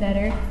couldn't have been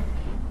better.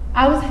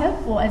 I was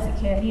hopeful as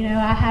a kid. You know,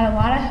 I had a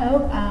lot of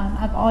hope.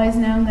 I've always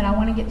known that I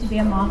want to get to be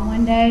a mom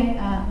one day.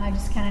 I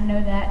just kind of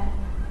know that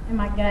in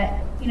my gut.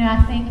 You know,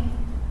 I think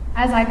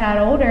as I got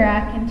older,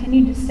 I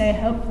continued to stay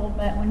hopeful,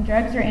 but when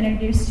drugs were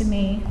introduced to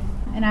me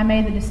and I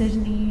made the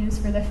decision to use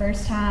for the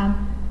first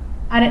time,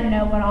 I didn't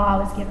know what all I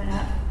was giving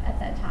up at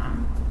that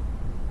time.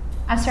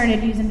 I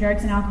started using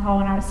drugs and alcohol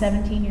when I was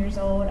 17 years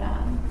old,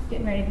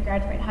 getting ready to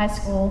graduate high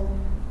school.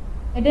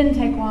 It didn't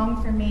take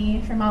long for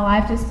my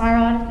life to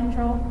spiral out of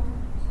control.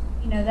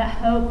 You know, that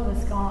hope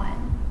was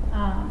gone.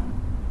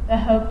 The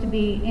hope to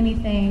be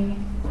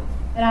anything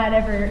that I'd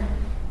ever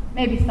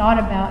maybe thought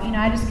about. You know,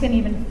 I just couldn't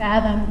even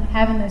fathom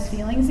having those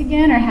feelings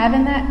again or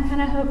having that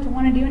kind of hope to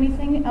want to do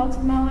anything else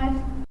in my life.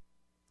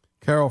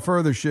 Carol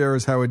further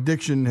shares how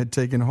addiction had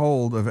taken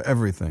hold of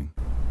everything.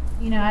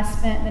 You know, I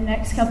spent the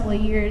next couple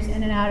of years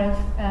in and out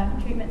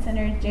of treatment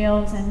centers,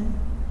 jails, and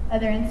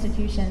other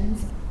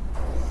institutions.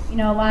 You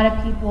know, a lot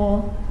of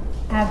people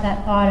have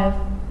that thought of,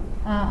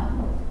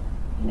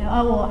 you know,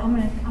 oh, well, I'm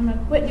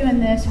gonna quit doing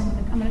this, or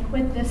I'm gonna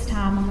quit this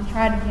time, I'm gonna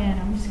try it again,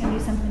 I'm just gonna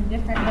do something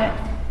different. But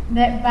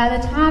that by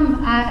the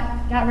time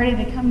I got ready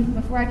to come,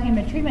 before I came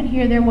to treatment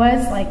here, there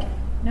was like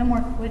no more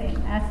quitting.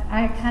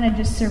 I kind of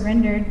just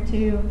surrendered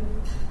to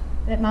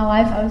that my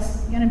life, I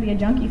was gonna be a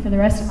junkie for the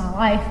rest of my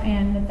life,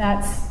 and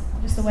that's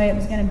just the way it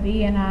was gonna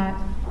be, and I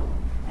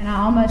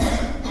almost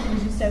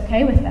was just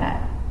okay with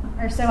that,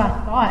 or so I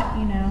thought,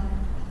 you know.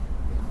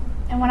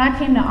 And when I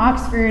came to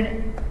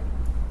Oxford,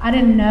 I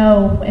didn't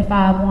know if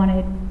I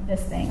wanted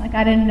this thing. Like,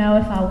 I didn't know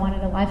if I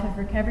wanted a life of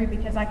recovery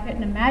because I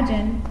couldn't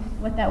imagine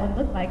what that would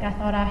look like. I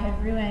thought I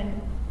had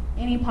ruined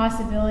any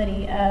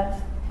possibility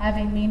of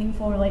having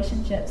meaningful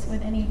relationships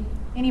with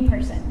any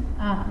person.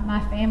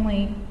 My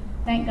family,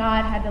 thank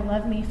God, had to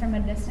love me from a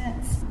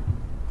distance.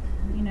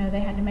 You know, they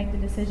had to make the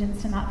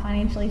decisions to not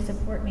financially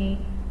support me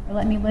or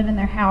let me live in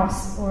their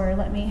house or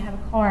let me have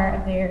a car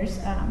of theirs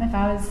if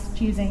I was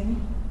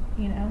choosing,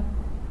 you know,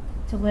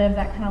 to live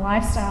that kind of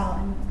lifestyle.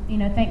 And, you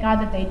know, thank God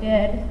that they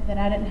did, that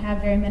I didn't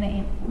have very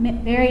many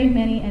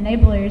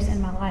enablers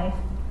in my life.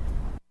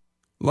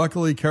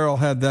 Luckily, Carol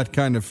had that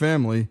kind of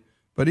family,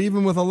 but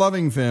even with a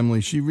loving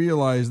family, she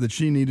realized that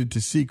she needed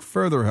to seek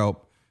further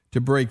help to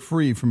break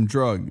free from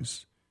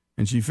drugs.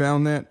 And she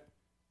found that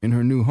in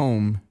her new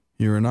home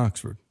here in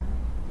Oxford.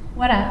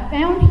 What I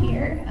found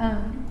here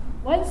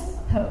was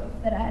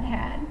hope that I'd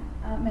had,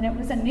 and it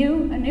was a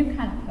new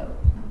kind of hope.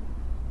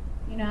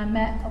 You know, I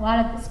met a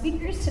lot of the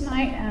speakers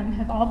tonight,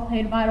 have all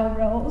played vital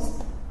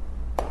roles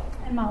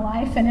in my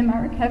life and in my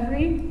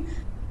recovery.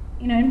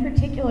 You know, in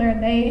particular,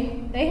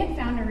 they had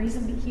found a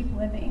reason to keep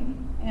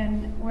living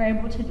and were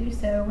able to do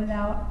so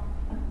without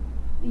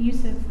the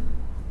use of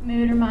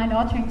mood or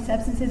mind-altering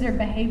substances or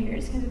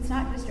behaviors, because it's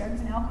not just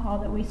drugs and alcohol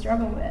that we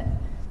struggle with.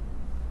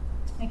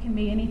 It can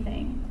be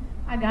anything.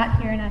 I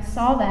got here and I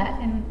saw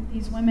that in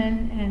these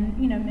women and,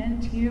 you know,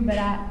 men too, but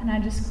I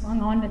just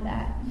clung on to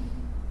that.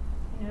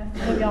 You know, a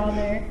few of y'all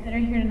that are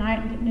here tonight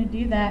and getting to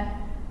do that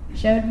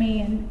showed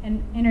me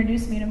and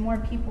introduced me to more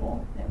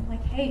people that were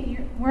like, hey,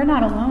 we're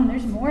not alone.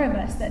 There's more of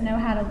us that know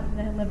how to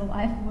live a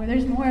life.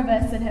 There's more of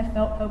us that have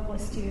felt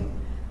hopeless too.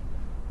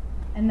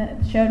 And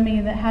that showed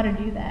me that how to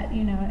do that,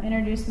 you know,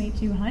 introduced me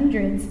to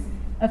hundreds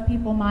of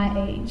people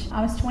my age.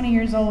 I was 20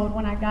 years old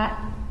when I got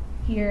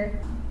here,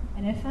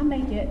 and if I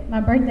make it,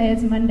 my birthday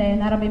is Monday,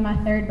 and that'll be my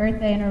 3rd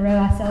birthday in a row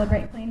I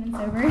celebrate clean and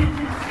sober.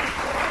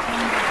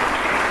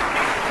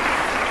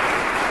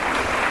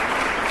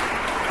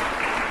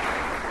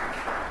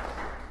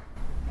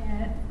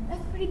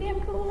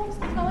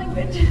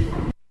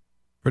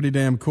 Pretty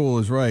damn cool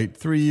is right.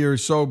 3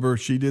 years sober,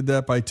 she did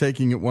that by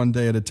taking it one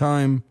day at a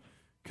time.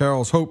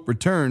 Carol's hope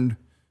returned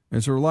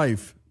as her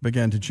life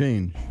began to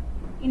change.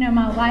 You know,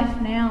 my life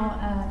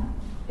now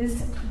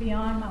is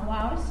beyond my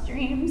wildest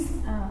dreams.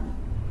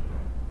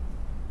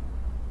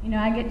 You know,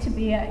 I get to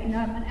be I'm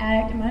an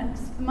addict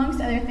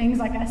amongst other things,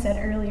 like I said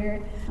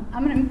earlier.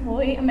 I'm an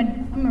employee. I'm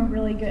a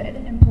really good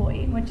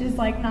employee, which is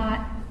like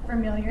not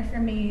familiar for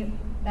me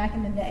back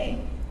in the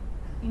day.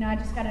 I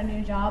just got a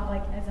new job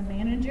like as a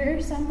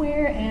manager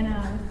somewhere, and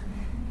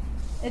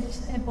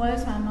it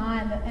blows my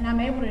mind, and I'm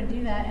able to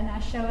do that, and I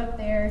show up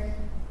there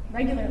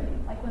regularly,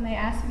 like when they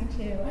ask me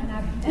to, and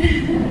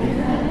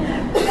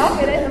y'all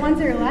get it, the ones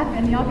that are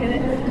laughing, y'all get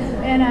it,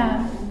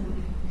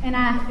 and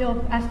I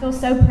feel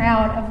so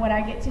proud of what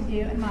I get to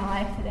do in my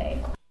life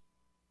today.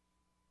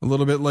 A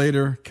little bit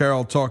later,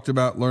 Carol talked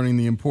about learning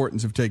the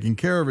importance of taking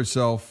care of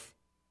herself,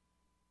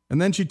 and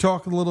then she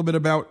talked a little bit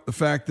about the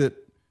fact that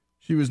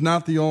she was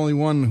not the only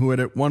one who had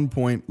at one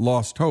point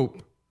lost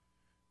hope.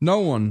 No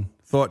one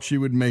thought she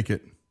would make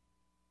it.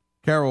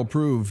 Carol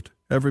proved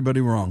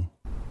everybody wrong.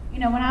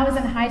 When I was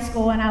in high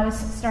school and I was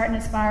starting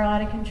to spiral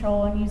out of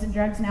control and using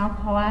drugs and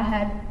alcohol, I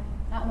had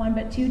not one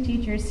but two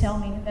teachers tell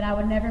me that I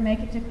would never make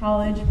it to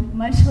college,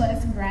 much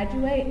less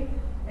graduate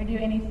or do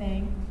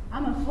anything.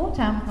 I'm a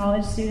full-time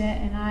college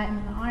student, and I am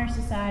in the Honor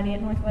Society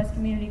at Northwest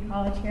Community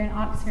College here in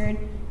Oxford,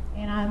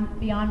 and I'm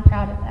beyond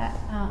proud of that.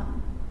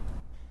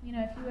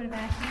 If you would have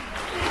asked me,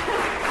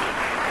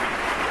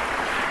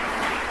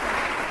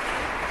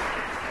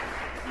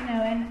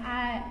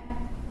 and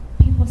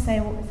people say,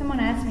 well, someone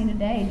asked me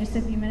today, just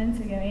a few minutes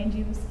ago,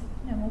 Angie was,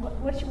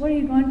 what are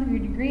you going for your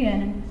degree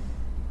in? And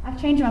I've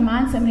changed my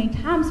mind so many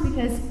times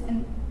because,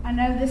 and I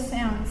know this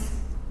sounds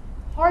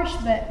harsh,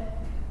 but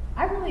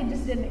I really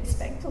just didn't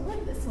expect to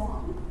live this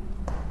long.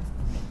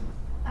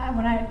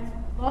 When I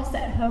lost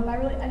that hope,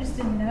 I just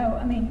didn't know.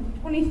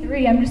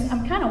 23,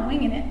 I'm kind of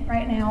winging it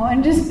right now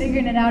and just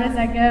figuring it out as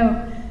I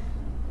go.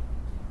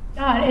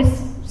 God,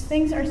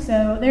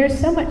 there's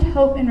so much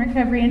hope in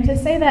recovery, and to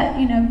say that,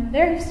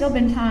 there have still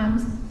been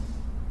times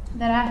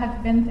that I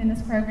have been in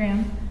this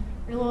program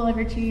for a little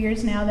over 2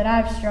 years now that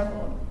I've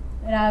struggled,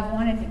 that I've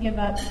wanted to give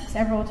up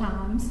several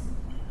times.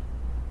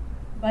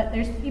 But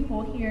there's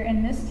people here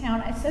in this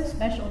town. It's so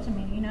special to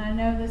me. I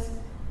know this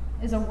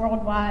is a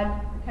worldwide,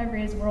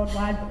 recovery is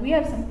worldwide, but we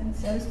have something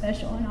so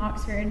special in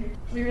Oxford.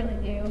 We really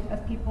do,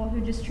 of people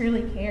who just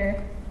truly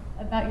care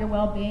about your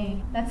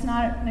well-being. That's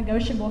not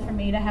negotiable for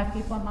me, to have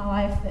people in my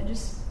life that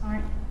just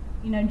aren't,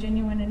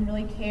 genuine and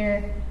really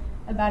care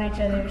about each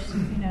other's,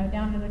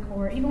 down to the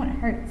core. Even when it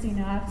hurts,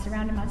 I've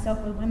surrounded myself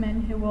with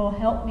women who will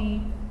help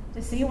me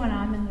to see when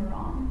I'm in the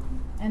wrong.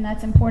 And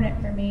that's important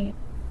for me.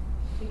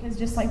 Because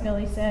just like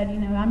Billy said,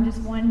 I'm just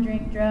one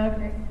drink, drug,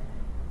 or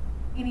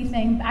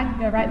anything. I could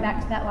go right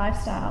back to that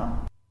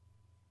lifestyle.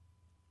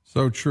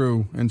 So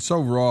true and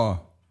so raw.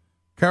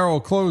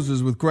 Carol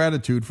closes with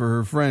gratitude for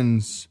her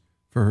friends,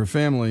 for her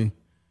family,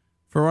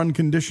 for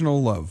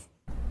unconditional love.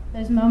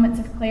 There's moments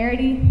of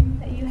clarity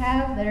that you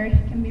have that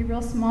can be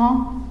real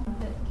small,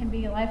 that can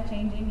be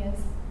life-changing. Is,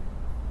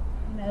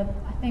 I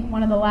think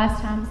one of the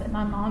last times that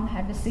my mom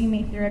had to see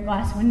me through a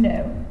glass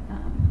window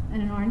in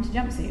an orange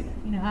jumpsuit.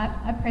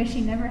 I pray she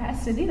never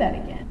has to do that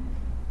again.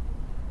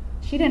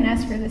 She didn't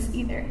ask for this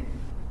either.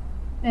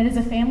 It is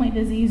a family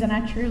disease, and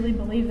I truly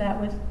believe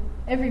that with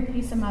every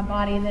piece of my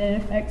body, that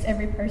it affects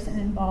every person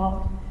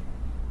involved.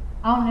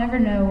 I'll never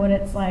know what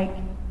it's like,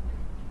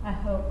 I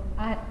hope.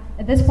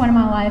 At this point in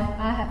my life,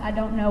 I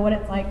don't know what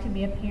it's like to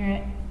be a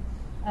parent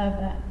of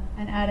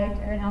an addict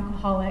or an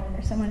alcoholic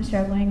or someone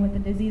struggling with the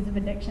disease of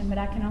addiction, but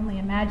I can only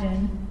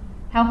imagine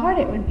how hard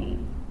it would be.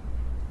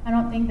 I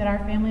don't think that our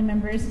family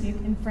members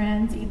and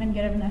friends even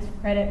get enough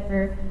credit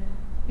for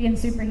being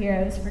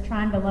superheroes, for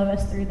trying to love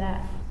us through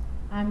that.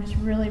 I'm just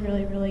really,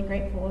 really, really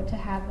grateful to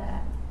have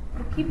that.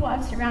 The people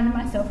I've surrounded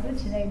myself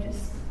with today,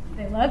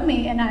 they love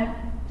me, and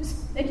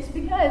they just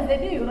because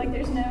they do. Like,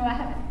 there's no,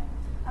 I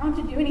don't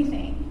have to do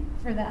anything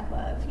for that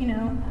love,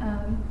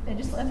 They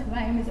just love who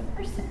I am as a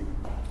person.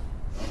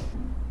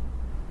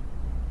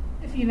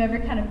 If you've ever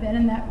kind of been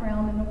in that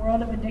realm in the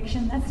world of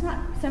addiction, that's not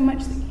so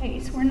much the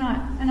case. We're not,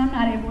 and I'm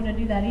not able to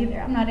do that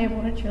either. I'm not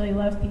able to truly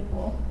love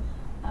people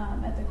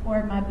at the core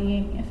of my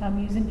being if I'm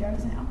using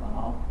drugs and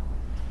alcohol.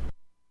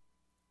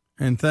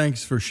 And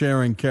thanks for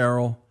sharing,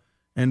 Carol.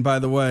 And by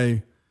the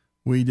way,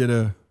 we did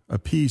a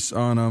piece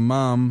on a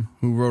mom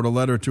who wrote a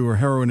letter to her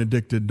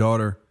heroin-addicted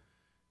daughter.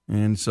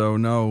 And so,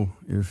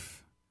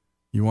 if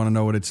you want to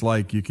know what it's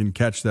like, you can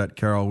catch that,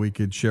 Carol. We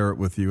could share it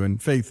with you.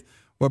 And Faith,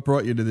 what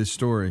brought you to this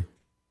story?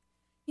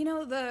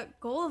 The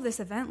goal of this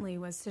event, Lee,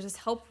 was to just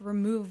help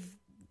remove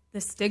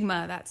the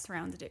stigma that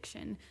surrounds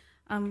addiction.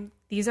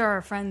 These are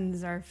our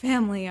friends, our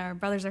family, our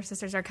brothers, our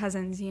sisters, our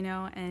cousins,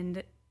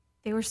 and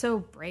they were so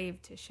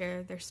brave to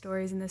share their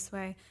stories in this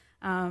way.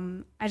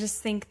 I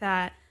just think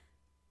that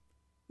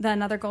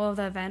another goal of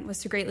the event was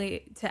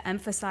to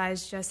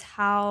emphasize just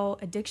how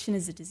addiction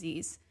is a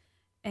disease,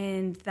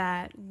 and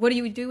that what do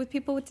you do with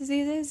people with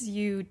diseases?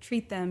 You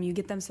treat them, you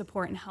get them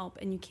support and help,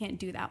 and you can't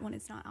do that when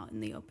it's not out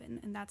in the open.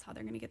 And that's how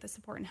they're going to get the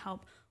support and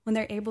help, when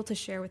they're able to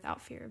share without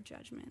fear of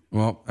judgment.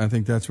 Well, I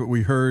think that's what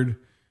we heard.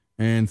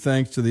 And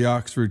thanks to the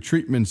Oxford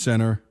Treatment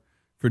Center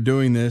for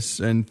doing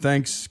this. And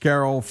thanks,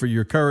 Carol, for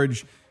your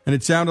courage. And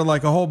it sounded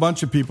like a whole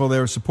bunch of people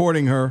there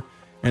supporting her.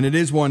 And it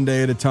is one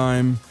day at a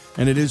time,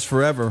 and it is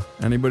forever.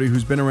 Anybody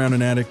who's been around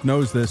an addict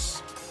knows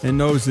this and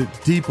knows it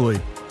deeply.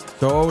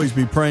 So always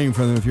be praying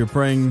for them. If you're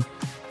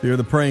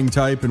the praying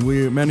type,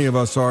 and many of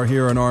us are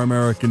here in Our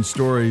American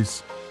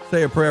Stories.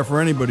 Say a prayer for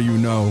anybody you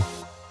know.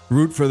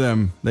 Root for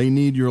them. They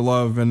need your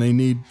love, and they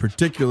need,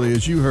 particularly,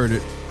 as you heard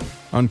it,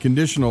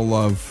 unconditional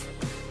love.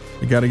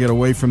 They got to get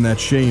away from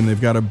that shame.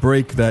 They've got to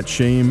break that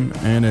shame,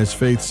 and as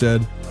Faith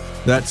said,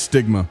 that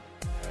stigma.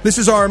 This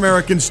is Our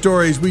American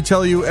Stories. We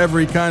tell you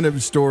every kind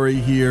of story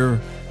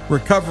here.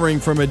 Recovering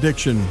from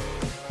addiction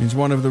is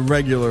one of the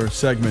regular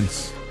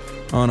segments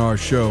on our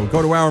show.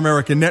 Go to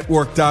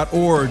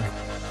ouramericannetwork.org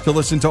to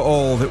listen to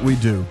all that we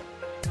do.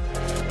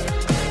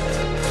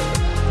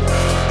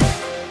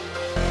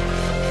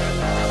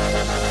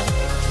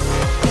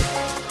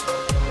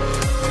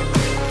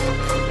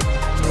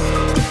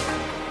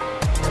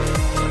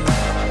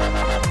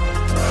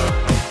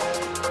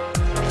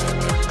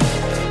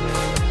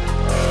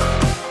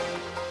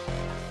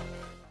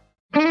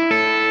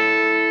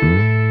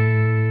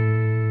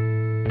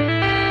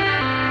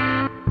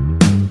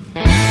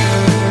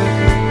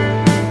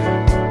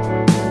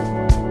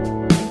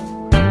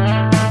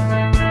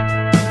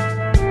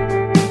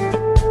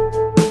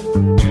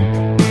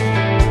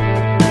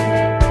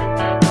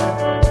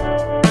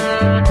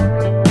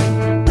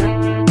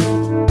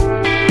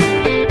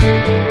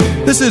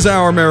 This is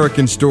Our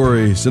American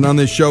Stories, and on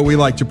this show we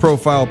like to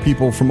profile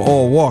people from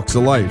all walks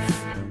of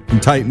life, from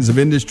titans of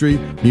industry,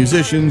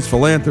 musicians,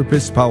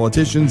 philanthropists,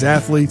 politicians,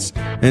 athletes,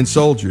 and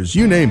soldiers,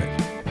 you name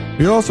it.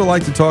 We also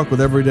like to talk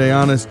with everyday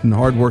honest and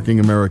hardworking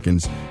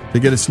Americans to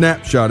get a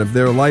snapshot of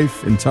their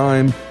life and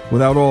time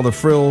without all the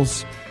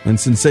frills and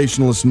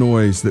sensationalist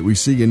noise that we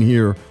see and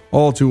hear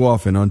all too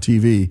often on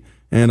TV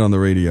and on the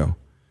radio.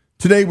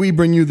 Today we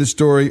bring you the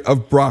story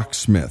of Brock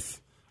Smith,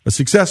 a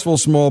successful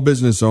small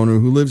business owner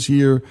who lives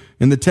here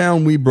in the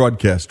town we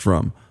broadcast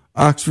from,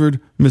 Oxford,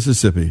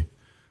 Mississippi.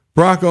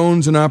 Brock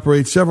owns and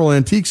operates several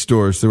antique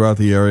stores throughout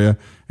the area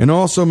and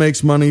also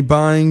makes money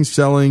buying,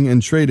 selling,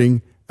 and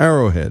trading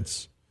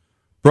arrowheads.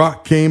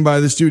 Brock came by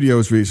the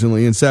studios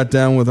recently and sat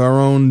down with our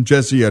own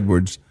Jesse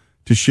Edwards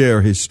to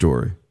share his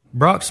story.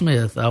 Brock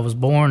Smith. I was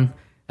born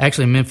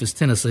actually in Memphis,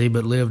 Tennessee,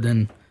 but lived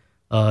in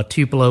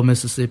Tupelo,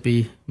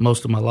 Mississippi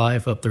most of my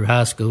life up through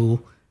high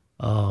school.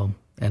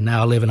 And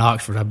now I live in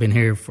Oxford. I've been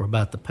here for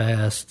about the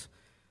past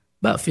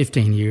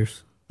 15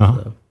 years.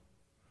 Uh-huh. So.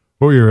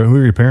 Who were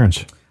your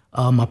parents?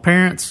 My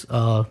parents,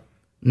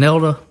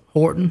 Nelda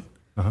Horton.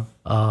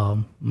 Uh-huh.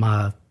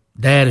 My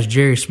dad is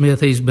Jerry Smith.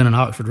 He's been an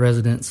Oxford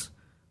resident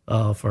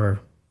for,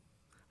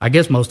 I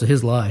guess, most of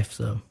his life.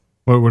 So.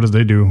 What did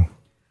they do?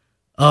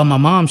 My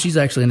mom, she's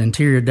actually an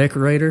interior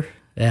decorator,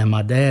 and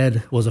my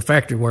dad was a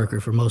factory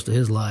worker for most of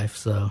his life.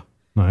 So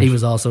nice. He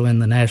was also in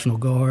the National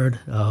Guard.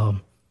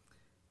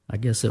 I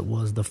guess it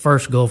was the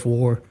first Gulf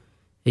War.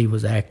 He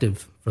was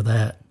active for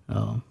that.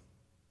 And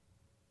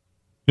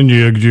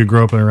did you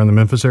grow up around the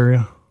Memphis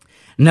area?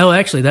 No,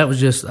 actually, that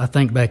was just, I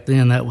think back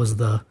then that was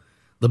the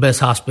best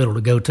hospital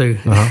to go to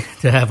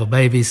to have a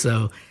baby.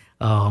 So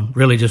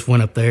really just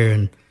went up there,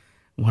 and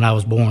when I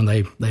was born,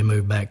 they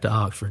moved back to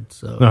Oxford.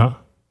 So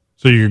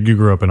So you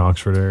grew up in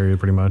Oxford area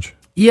pretty much?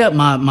 Yeah,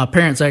 my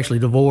parents actually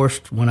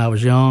divorced when I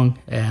was young,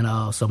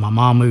 and so my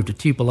mom moved to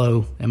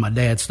Tupelo, and my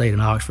dad stayed in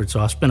Oxford, so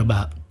I spent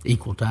about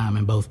equal time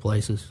in both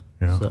places.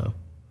 Yeah. So,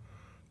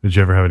 did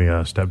you ever have any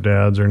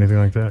stepdads or anything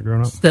like that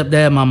growing up?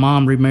 Stepdad, my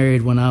mom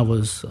remarried when I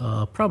was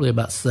probably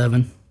about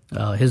 7.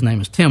 His name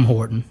is Tim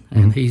Horton,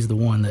 and he's the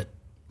one that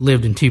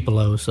lived in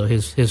Tupelo, so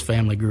his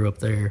family grew up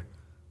there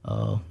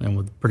and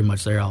was pretty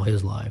much there all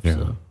his life. Yeah.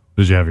 So.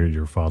 Did you have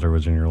your father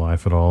was in your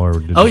life at all? Or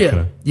did Oh, you yeah.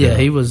 kinda, Yeah,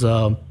 he was,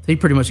 he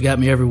pretty much got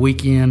me every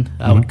weekend.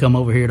 I would come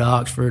over here to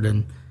Oxford,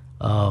 and,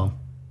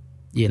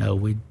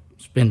 we'd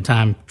spend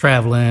time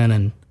traveling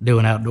and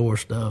doing outdoor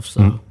stuff.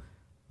 So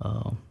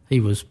he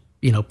was,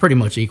 pretty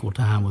much equal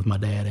time with my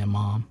dad and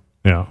mom.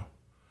 Yeah.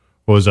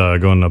 What was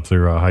going up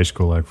through high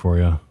school like for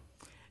you?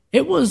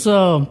 It was,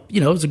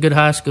 it was a good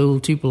high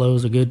school. Tupelo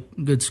was a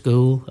good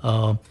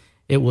school.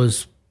 It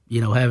was,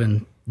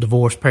 having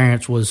divorced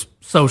parents was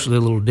socially a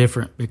little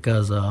different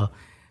because,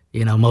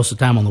 most of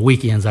the time on the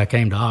weekends I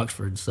came to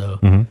Oxford.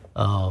 So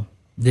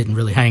didn't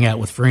really hang out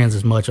with friends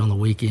as much on the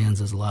weekends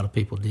as a lot of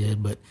people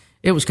did. But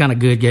it was kind of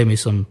good, gave me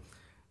some,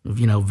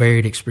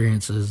 varied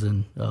experiences,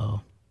 and,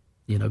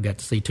 got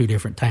to see 2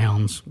 different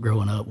towns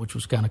growing up, which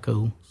was kind of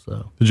cool.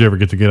 So, did you ever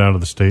get to get out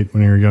of the state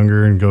when you were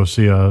younger and go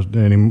see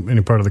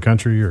any part of the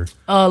country? Or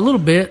a little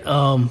bit.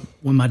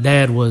 When my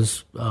dad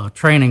was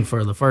training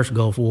for the first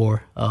Gulf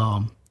War,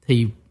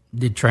 he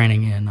did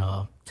training in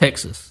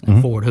Texas,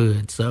 in Fort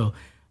Hood. So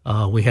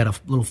we had a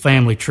little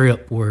family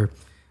trip where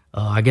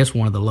I guess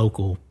one of the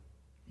local,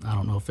 I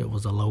don't know if it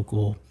was a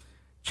local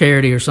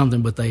charity or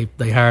something, but they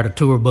hired a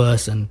tour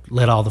bus and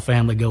let all the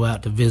family go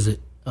out to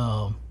visit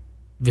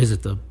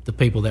the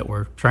people that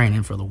were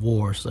training for the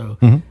war. So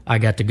I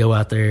got to go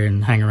out there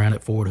and hang around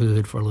at Fort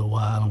Hood for a little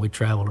while, and we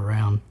traveled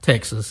around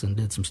Texas and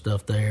did some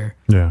stuff there.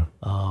 Yeah.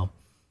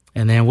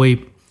 And then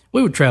we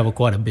would travel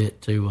quite a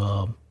bit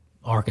to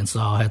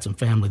Arkansas, had some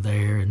family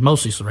there, and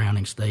mostly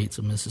surrounding states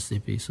of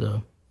Mississippi.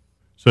 So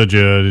did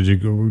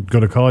you go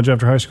to college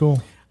after high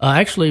school?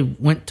 I actually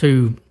went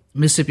to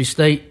Mississippi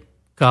State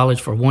College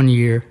for 1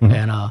 year,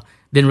 and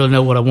didn't really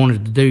know what I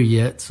wanted to do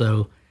yet.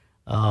 So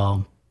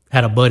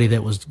had a buddy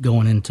that was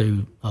going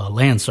into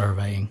land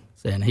surveying,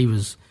 and he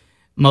was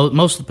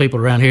most of the people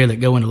around here that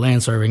go into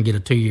land surveying get a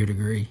 2-year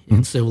degree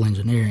in civil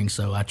engineering.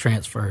 So I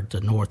transferred to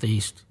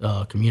Northeast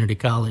Community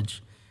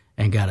College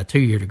and got a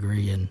 2-year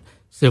degree in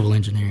civil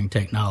engineering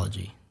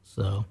technology.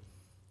 So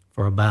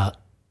for about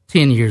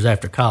 10 years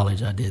after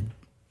college, I did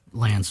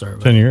land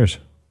survey. 10 years,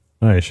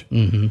 nice.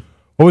 Mm-hmm.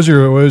 What was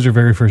your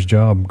very first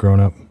job growing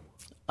up?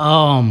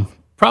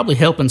 Probably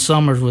helping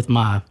summers with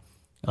my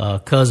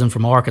cousin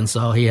from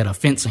Arkansas. He had a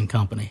fencing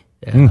company,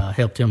 and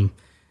helped him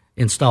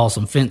install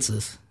some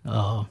fences.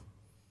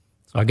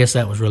 So I guess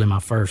that was really my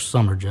first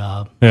summer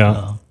job.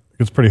 Yeah,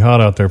 it's pretty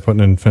hot out there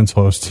putting in fence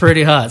posts.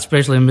 Pretty hot,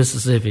 especially in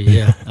Mississippi.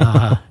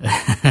 Yeah.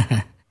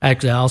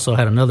 Actually, I also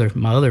had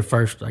my other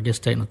first, I guess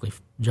technically,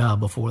 job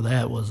before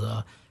that was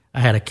I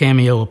had a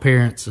cameo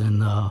appearance in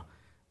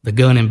The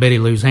Gun in Betty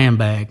Lou's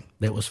Handbag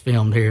that was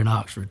filmed here in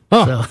Oxford.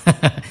 Oh.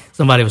 So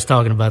somebody was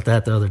talking about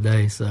that the other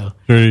day. So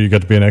you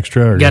got to be an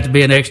extra? Got to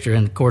be an extra,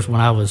 and of course,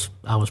 when I was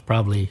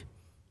probably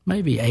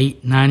maybe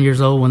 8, 9 years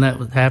old when that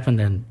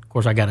happened, and of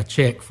course, I got a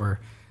check for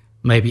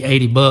maybe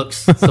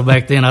 $80. So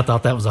back then, I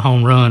thought that was a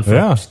home run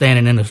for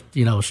standing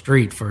in a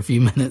street for a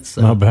few minutes.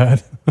 So, not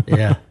bad.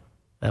 Yeah,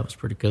 that was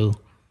pretty cool.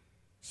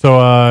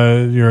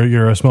 So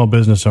you're a small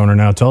business owner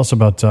now. Tell us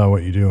about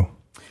what you do.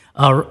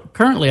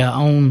 Currently, I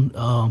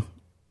own.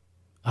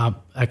 I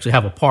actually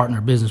have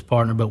a business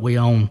partner, but we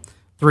own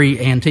 3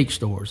 antique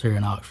stores here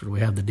in Oxford. We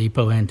have the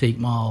Depot Antique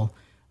Mall,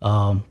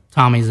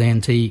 Tommy's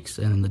Antiques,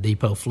 and the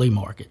Depot Flea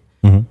Market.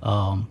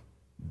 Mm-hmm.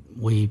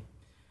 We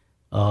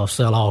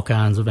sell all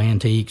kinds of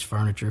antiques,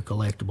 furniture,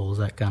 collectibles,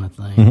 that kind of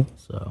thing. Mm-hmm.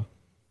 So,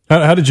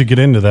 how did you get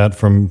into that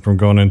from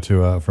going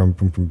into from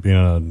being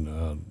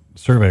a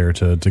surveyor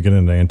to get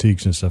into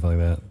antiques and stuff like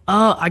that?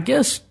 I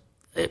guess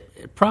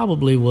it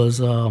probably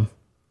was,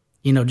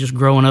 just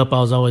growing up,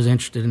 I was always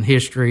interested in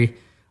history.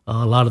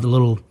 A lot of the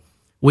little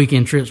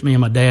weekend trips me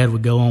and my dad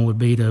would go on would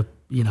be to,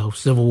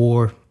 Civil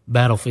War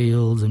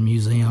battlefields and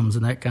museums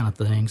and that kind of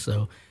thing.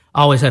 So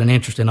I always had an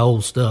interest in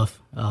old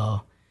stuff.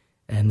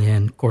 And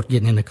then, of course,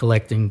 getting into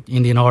collecting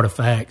Indian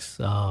artifacts,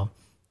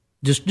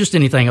 just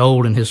anything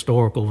old and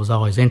historical was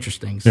always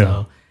interesting.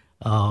 So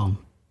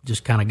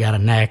just kind of got a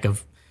knack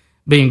of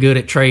being good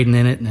at trading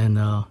in it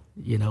and,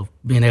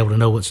 being able to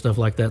know what stuff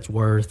like that's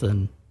worth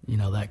and,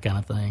 that kind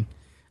of thing.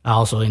 I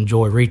also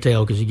enjoy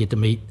retail because you get to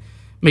meet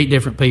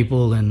different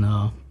people and,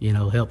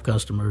 help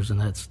customers,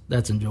 and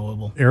that's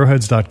enjoyable.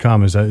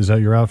 Arrowheads.com, is that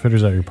your outfit, or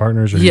is that your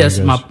partners? Or yes,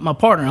 my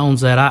partner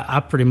owns that.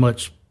 I pretty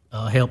much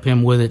help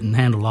him with it and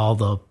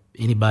handle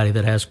anybody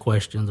that has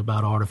questions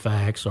about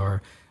artifacts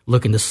or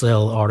looking to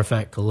sell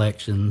artifact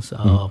collections.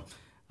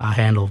 I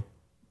handle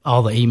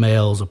all the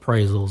emails,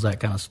 appraisals, that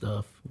kind of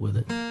stuff with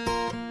it.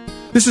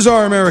 This is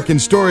Our American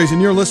Stories,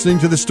 and you're listening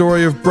to the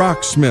story of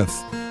Brock Smith,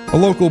 a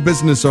local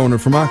business owner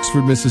from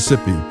Oxford,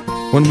 Mississippi.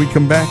 When we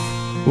come back,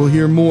 we'll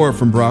hear more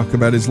from Brock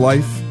about his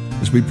life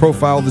as we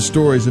profile the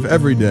stories of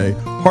everyday,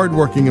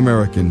 hardworking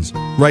Americans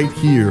right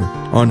here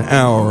on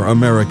Our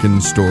American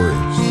Stories.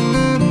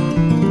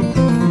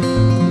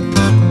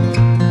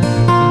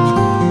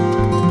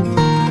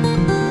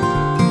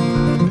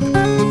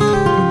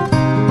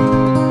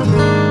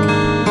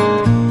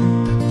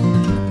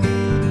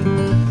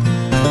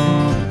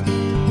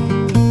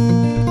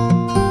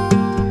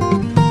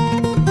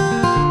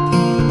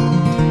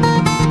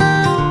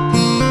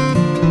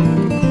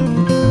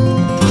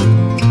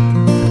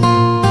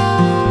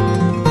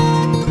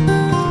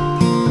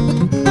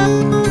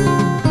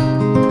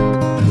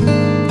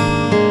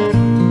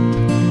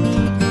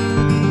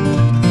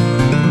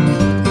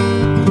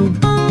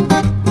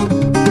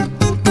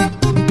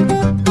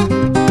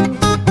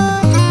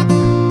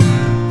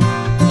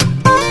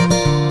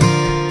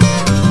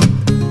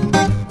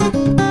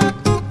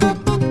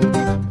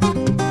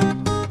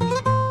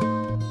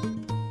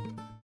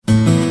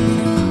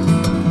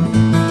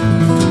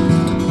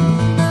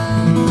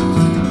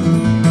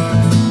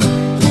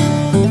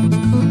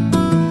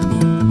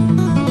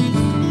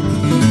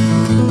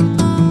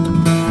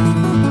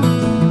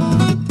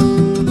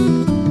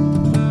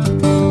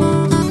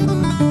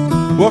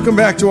 Welcome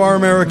back to Our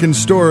American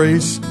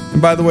Stories. And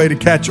by the way, to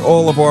catch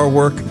all of our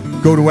work,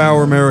 go to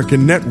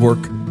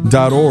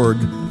ouramericannetwork.org.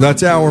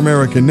 That's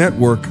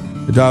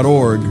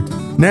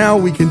ouramericannetwork.org. Now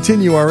we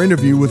continue our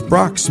interview with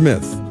Brock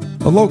Smith,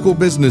 a local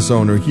business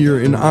owner here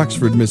in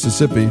Oxford,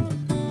 Mississippi,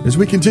 as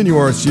we continue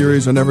our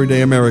series on everyday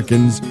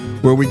Americans,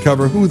 where we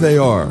cover who they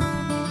are,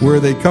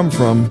 where they come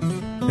from,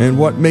 and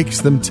what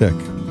makes them tick.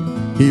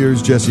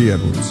 Here's Jesse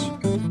Edwards.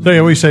 So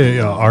yeah, we say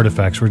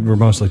artifacts. We're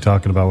mostly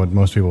talking about what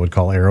most people would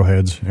call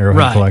arrowhead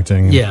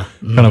collecting. Yeah,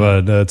 kind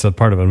of it's a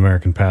part of an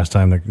American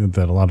pastime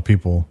that a lot of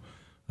people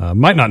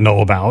might not know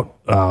about.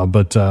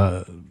 But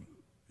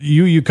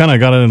you kind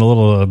of got in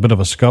a bit of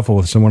a scuffle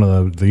with one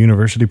of the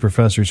university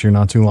professors here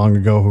not too long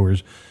ago who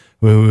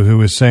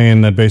was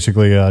saying that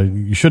basically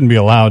you shouldn't be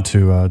allowed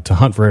to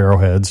hunt for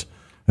arrowheads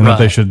and that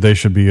they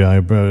should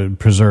be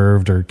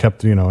preserved or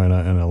kept, in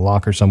a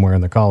locker somewhere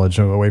in the college,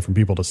 away from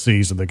people to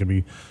see, so they could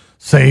be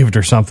saved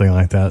or something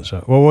like that.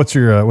 So, well, what's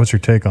your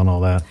take on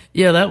all that?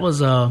 Yeah, that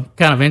was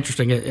kind of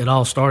interesting. It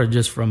all started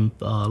just from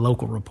a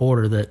local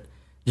reporter that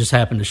just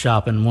happened to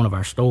shop in one of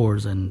our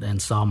stores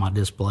and saw my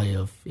display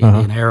of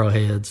Indian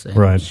arrowheads,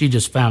 and she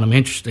just found them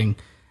interesting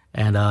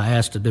and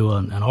asked to do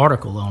an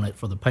article on it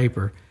for the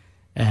paper.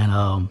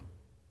 And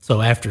so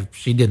after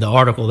she did the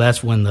article,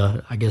 that's when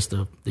the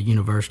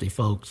university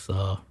folks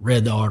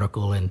read the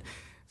article and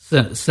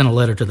sent a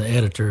letter to the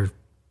editor,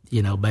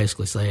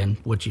 basically saying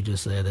what you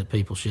just said, that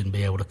people shouldn't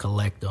be able to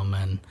collect them,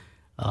 and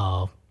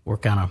we're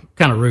kind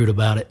of rude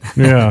about it.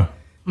 Yeah.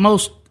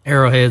 Most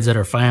arrowheads that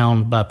are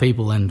found by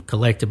people and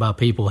collected by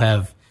people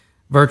have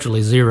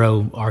virtually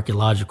zero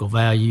archaeological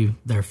value.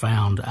 They're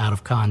found out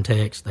of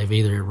context. They've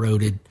either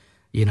eroded,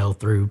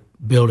 through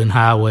building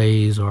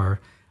highways or,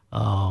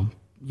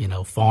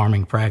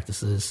 farming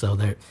practices. So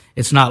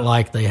it's not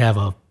like they have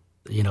a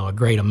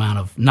great amount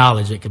of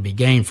knowledge that could be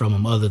gained from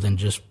them, other than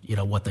just,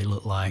 what they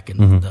look like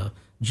and the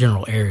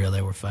general area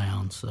they were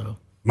found. So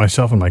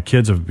myself and my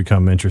kids have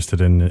become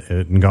interested in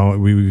it,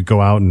 and we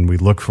go out and we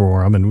look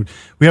for them, and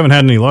we haven't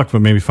had any luck,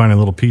 but maybe finding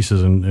little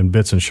pieces and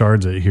bits and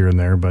shards here and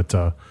there. But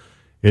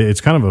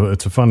it's kind of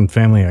it's a fun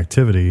family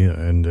activity,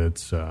 and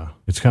it's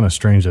kind of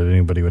strange that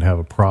anybody would have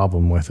a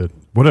problem with it.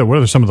 What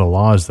are some of the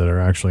laws that are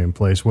actually in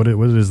place? What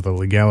is the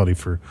legality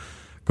for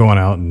going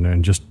out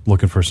and just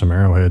looking for some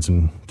arrowheads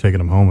and taking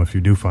them home if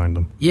you do find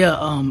them?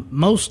 Yeah,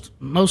 most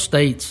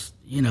states,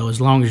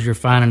 as long as you're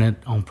finding it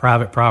on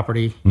private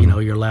property,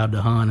 you're allowed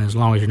to hunt. And as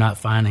long as you're not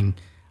finding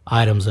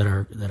items that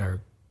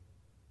are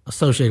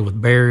associated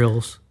with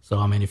burials. So,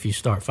 I mean, if you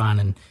start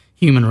finding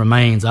human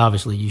remains,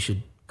 obviously you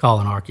should call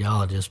an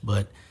archaeologist.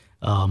 But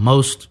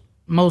most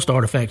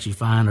artifacts you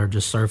find are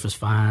just surface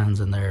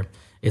finds, and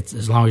it's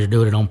as long as you're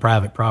doing it on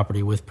private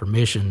property with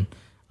permission,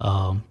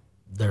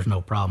 there's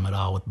no problem at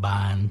all with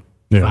finding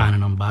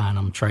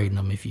them, trading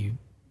them if you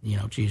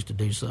choose to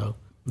do so.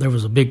 There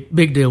was a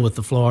big deal with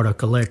the Florida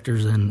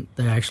collectors, and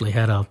they actually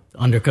had a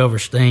undercover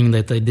sting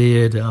that they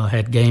did,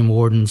 had game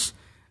wardens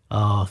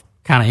kind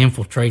of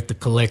infiltrate the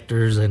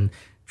collectors and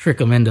trick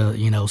them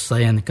into,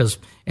 saying, because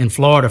in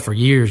Florida for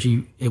years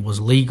it was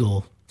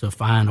legal to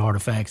find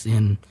artifacts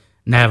in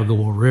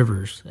navigable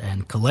rivers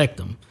and collect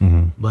them.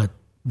 Mm-hmm. But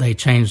they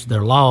changed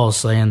their laws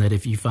saying that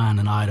if you find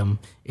an item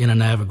in a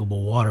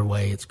navigable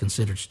waterway, it's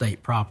considered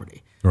state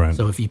property. Right.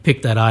 So if you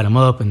pick that item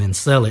up and then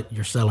sell it,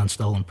 you're selling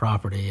stolen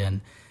property.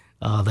 And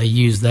they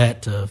use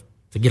that to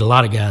get a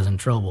lot of guys in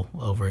trouble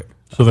over it.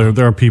 So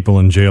there are people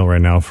in jail right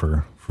now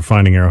for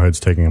finding arrowheads,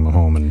 taking them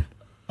home, and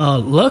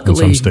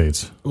luckily, in some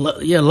states.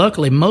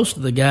 Luckily, most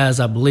of the guys,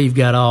 I believe,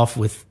 got off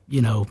with,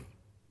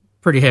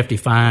 pretty hefty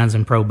fines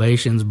and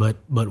probations, but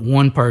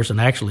one person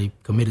actually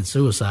committed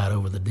suicide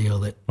over the deal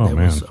that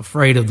was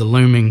afraid of the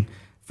looming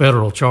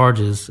federal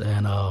charges,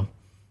 and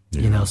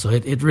so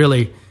it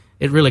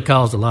really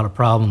caused a lot of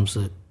problems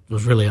that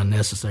was really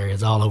unnecessary.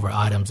 It's all over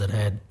items that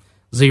had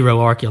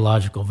zero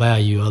archaeological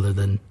value other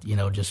than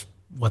just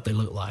what they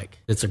look like.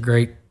 It's a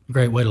great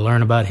way to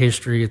learn about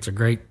history. It's a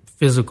great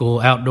physical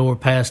outdoor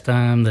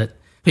pastime that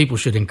people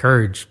should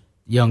encourage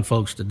young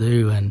folks to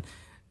do. And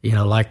we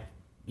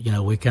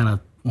kind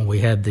of, when we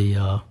had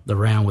the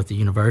round with the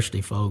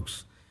university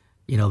folks,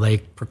 they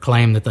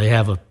proclaim that they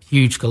have a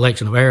huge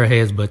collection of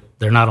arrowheads, but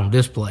they're not on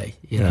display.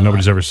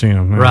 Nobody's ever seen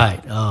them. Right.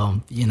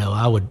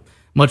 I would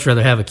much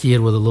rather have a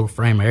kid with a little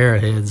frame of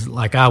arrowheads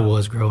like I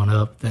was growing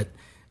up that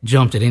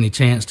jumped at any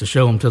chance to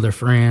show them to their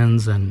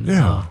friends and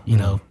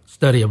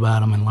study about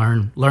them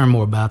and learn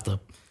more about the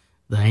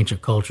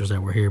ancient cultures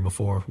that were here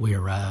before we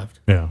arrived.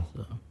 Yeah.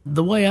 So,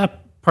 the way I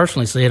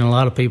personally see it, and a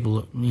lot of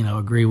people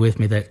agree with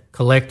me, that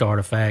collect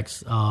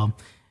artifacts,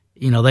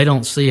 they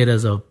don't see it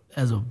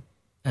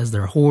as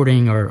they're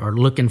hoarding or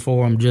looking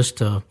for them just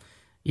to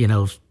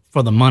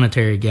for the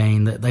monetary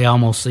gain. That they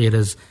almost see it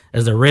as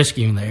they're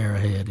rescuing the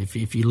arrowhead.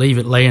 If you leave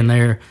it laying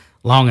there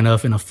long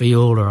enough in a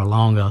field or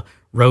along a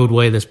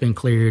roadway that's been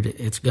cleared,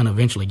 it's going to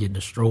eventually get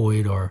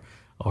destroyed or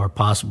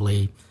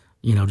possibly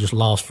just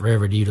lost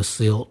forever due to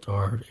silt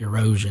or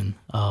erosion.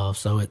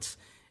 So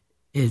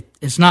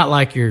it's not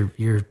like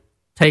you're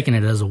taking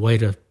it as a way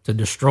to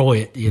destroy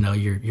it.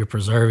 You're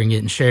preserving it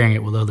and sharing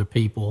it with other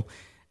people.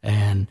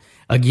 And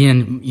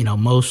again,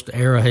 most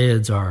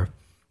arrowheads are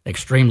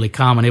extremely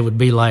common. It would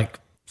be like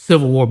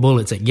Civil War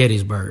bullets at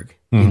Gettysburg.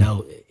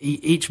 Mm.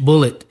 Each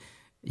bullet,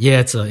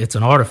 it's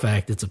an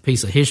artifact, it's a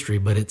piece of history,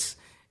 but it's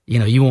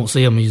you won't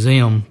see a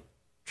museum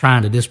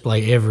trying to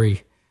display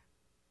every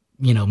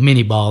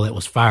mini ball that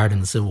was fired in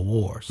the Civil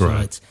War. So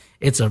right.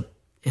 It's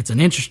an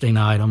interesting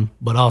item,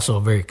 but also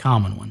a very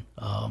common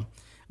one.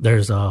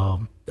 There's a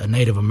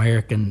Native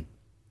American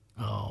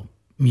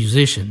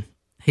musician.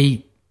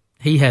 He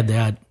had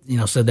that,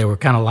 said they were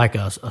kind of like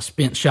a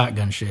spent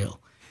shotgun shell.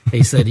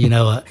 He said,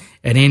 an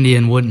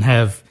Indian wouldn't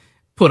have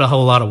put a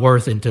whole lot of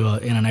worth into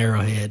in an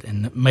arrowhead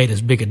and made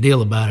as big a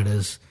deal about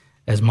it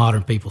as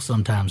modern people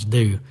sometimes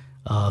do.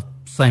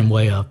 Same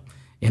way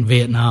in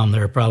Vietnam,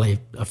 there are probably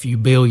a few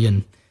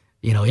billion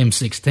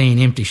M16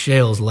 empty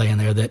shells laying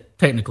there that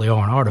technically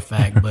are an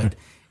artifact, but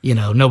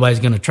nobody's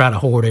going to try to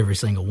hoard every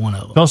single one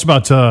of them. Tell us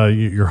about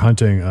your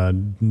hunting.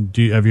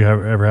 Have you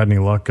ever had any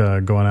luck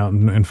going out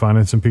and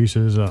finding some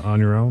pieces on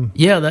your own?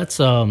 Yeah, that's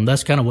kind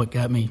of what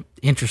got me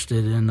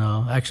interested in.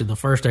 Actually, the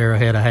first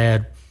arrowhead I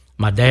had,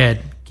 my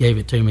dad gave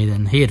it to me,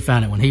 and he had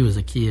found it when he was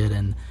a kid,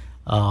 and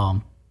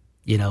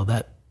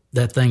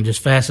that thing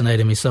just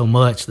fascinated me so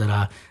much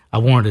that I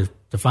wanted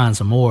to find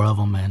some more of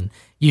them, and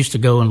used to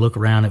go and look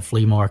around at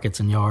flea markets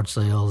and yard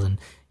sales, and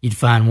you'd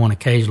find one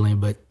occasionally,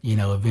 but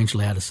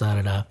eventually I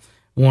decided I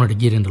wanted to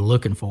get into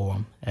looking for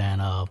them,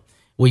 and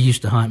we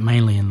used to hunt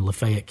mainly in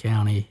Lafayette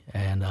County,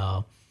 and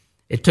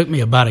it took me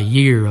about a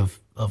year of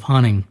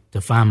hunting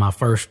to find my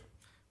first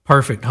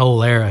perfect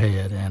whole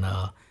arrowhead, and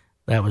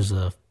that was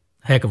a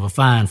heck of a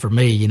find for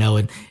me,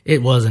 and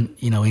it wasn't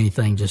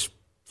anything just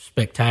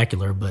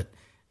spectacular, but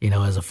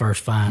as a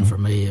first find for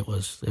me, it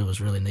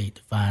was really neat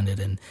to find it,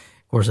 and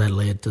of course that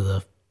led to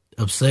the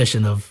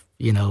obsession of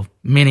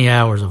many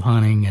hours of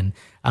hunting, and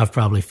I've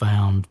probably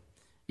found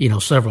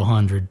several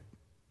hundred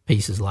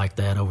pieces like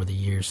that over the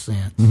years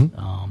since.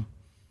 Mm-hmm.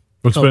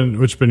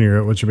 What's been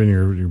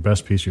your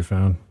best piece you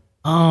found?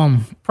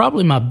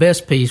 Probably my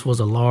best piece was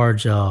a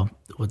large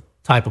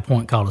type of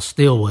point called a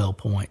Stillwell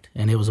point,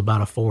 and it was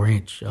about a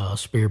 4-inch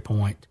spear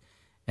point,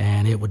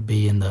 and it would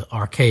be in the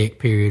archaic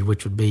period,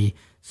 which would be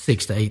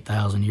 6,000 to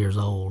 8,000 years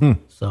old.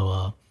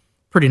 So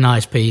pretty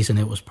nice piece, and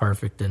it was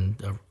perfect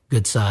and a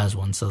good size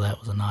one, so that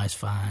was a nice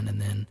find.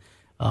 And then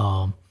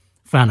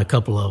found a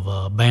couple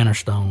of banner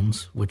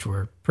stones, which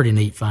were pretty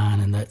neat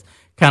find, and that's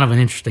kind of an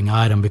interesting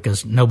item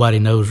because nobody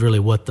knows really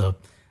what the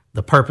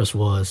purpose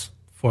was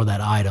for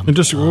that item. And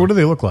just what do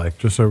they look like?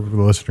 Just so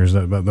the listeners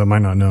that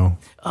might not know.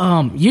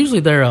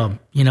 Usually they're a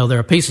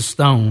piece of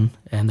stone,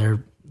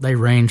 and they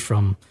range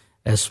from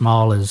as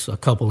small as a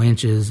couple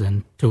inches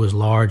and to as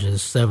large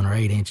as 7 or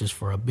 8 inches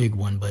for a big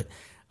one. But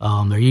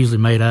they're usually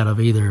made out of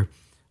either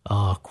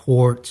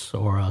quartz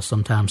or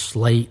sometimes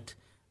slate.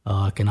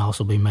 It can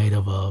also be made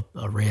of a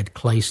red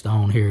clay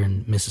stone here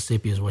in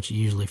Mississippi is what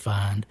you usually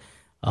find.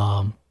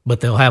 But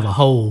they'll have a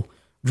hole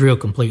drilled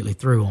completely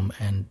through them.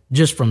 And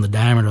just from the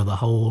diameter of the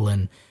hole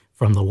and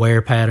from the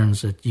wear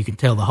patterns, that you can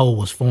tell the hole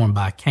was formed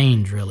by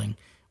cane drilling,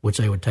 which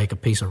they would take a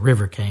piece of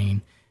river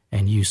cane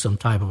and use some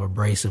type of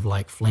abrasive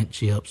like flint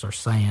chips or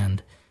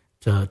sand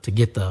to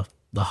get the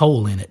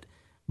hole in it.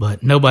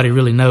 But nobody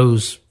really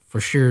knows for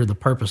sure the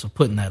purpose of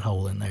putting that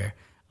hole in there.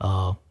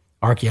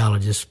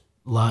 Archaeologists,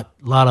 a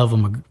lot of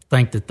them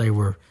think that they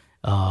were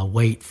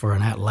weight for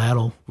an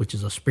atlatl, which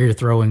is a spear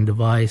throwing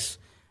device.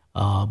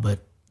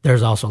 But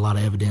there's also a lot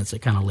of evidence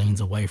that kind of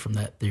leans away from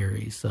that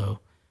theory. So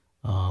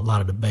a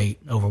lot of debate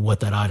over what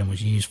that item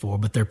was used for,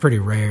 but they're pretty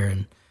rare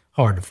and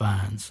hard to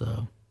find.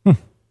 So.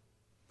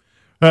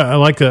 I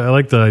like the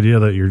idea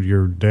that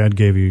your dad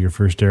gave you your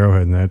first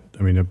arrowhead, and that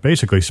it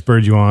basically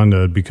spurred you on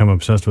to become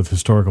obsessed with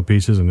historical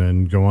pieces, and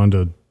then go on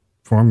to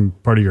form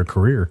part of your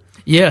career.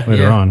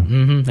 Later on.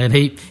 Mm-hmm. And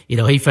he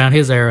found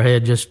his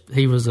arrowhead. His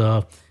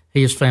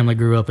family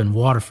grew up in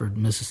Waterford,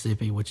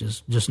 Mississippi, which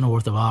is just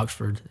north of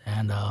Oxford,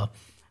 and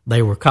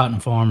they were cotton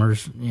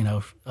farmers,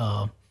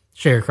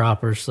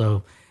 sharecroppers.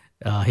 So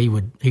he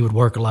would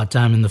work a lot of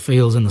time in the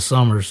fields in the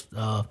summers,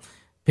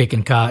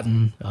 picking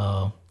cotton.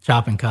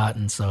 Chopping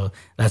cotton, so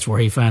that's where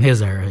he found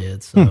his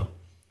arrowheads. So,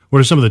 what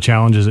are some of the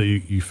challenges that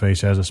you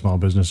face as a small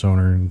business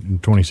owner in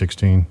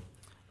 2016?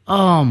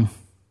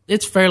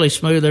 It's fairly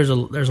smooth. There's a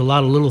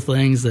lot of little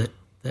things that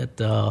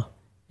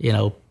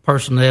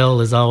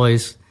personnel is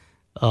always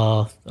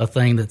a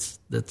thing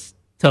that's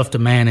tough to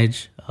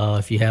manage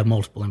if you have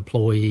multiple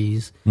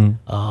employees,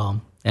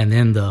 and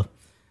then the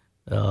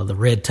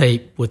red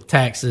tape with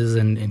taxes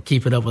and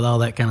keeping up with all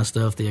that kind of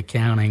stuff, the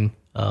accounting.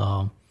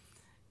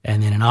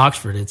 And then in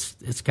Oxford,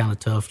 it's kind of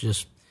tough.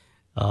 Just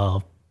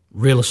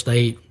real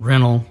estate,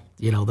 rental,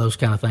 those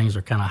kind of things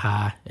are kind of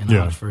high in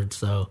Oxford.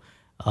 So,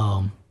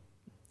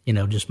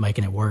 just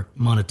making it work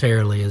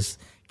monetarily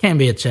can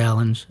be a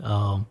challenge.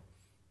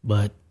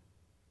 But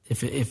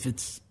if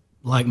it's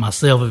like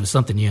myself, if it's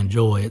something you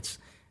enjoy,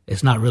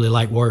 it's not really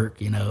like work.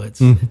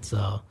 It's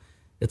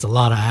a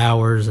lot of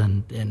hours,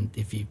 and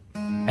if you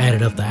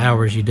added up the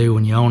hours you do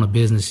when you own a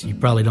business, you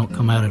probably don't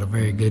come out at a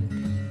very good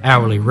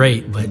hourly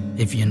rate, but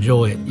if you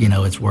enjoy it,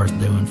 it's worth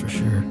doing for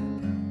sure.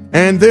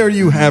 And there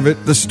you have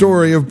it, the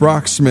story of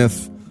Brock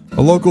Smith,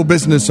 a local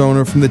business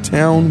owner from the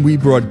town we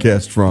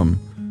broadcast from,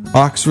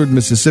 Oxford,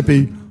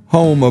 Mississippi,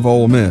 home of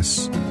Ole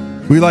Miss.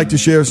 We like to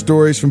share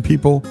stories from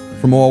people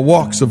from all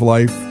walks of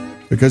life,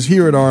 because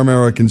here at Our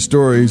American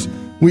Stories,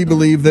 we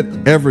believe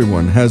that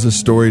everyone has a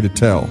story to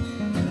tell.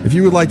 If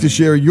you would like to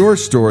share your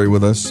story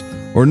with us,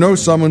 or know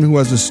someone who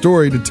has a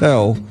story to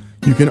tell,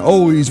 you can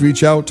always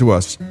reach out to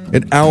us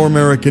at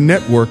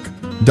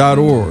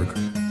OurAmericanNetwork.org,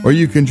 or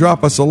you can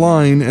drop us a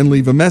line and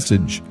leave a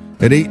message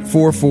at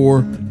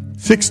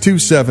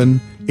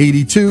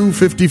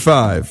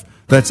 844-627-8255.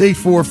 That's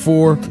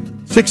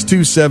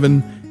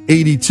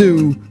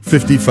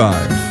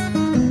 844-627-8255.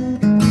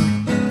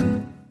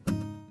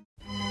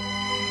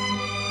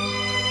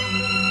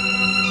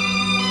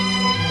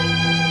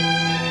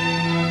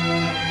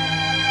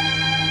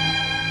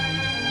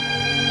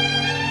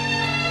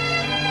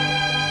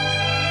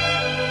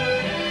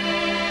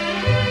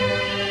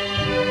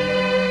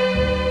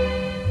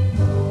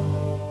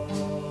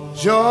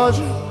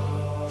 Georgia,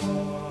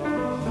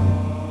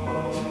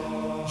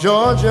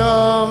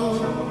 Georgia,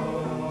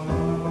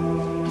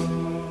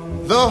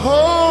 the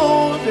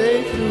whole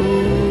day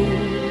through.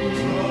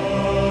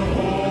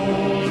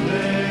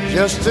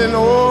 Just an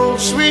old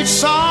sweet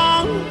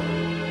song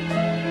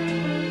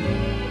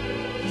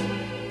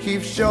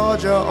keeps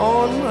Georgia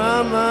on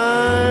my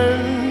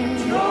mind.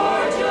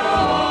 Georgia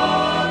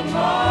on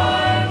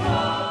my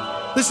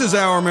mind. This is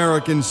Our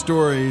American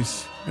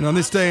Stories, and on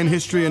this day in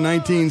history in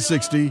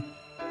 1960,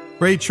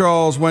 Ray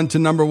Charles went to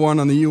number 1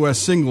 on the U.S.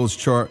 singles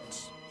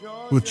charts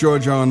with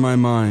Georgia on My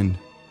Mind.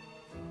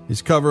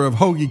 His cover of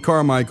Hoagy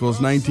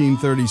Carmichael's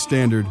 1930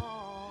 standard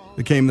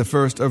became the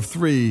first of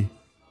 3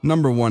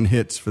 number 1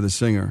 hits for the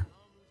singer.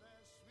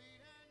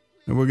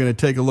 And we're going to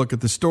take a look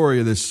at the story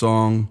of this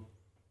song.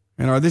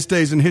 And our This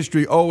Days in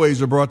History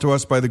always are brought to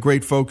us by the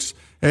great folks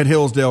at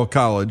Hillsdale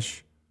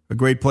College, a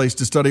great place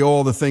to study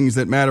all the things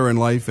that matter in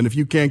life. And if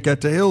you can't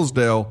get to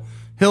Hillsdale,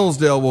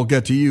 Hillsdale will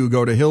get to you.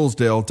 Go to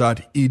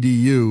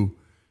hillsdale.edu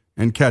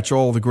and catch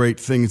all the great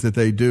things that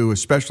they do,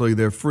 especially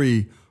their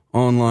free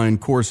online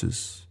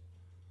courses.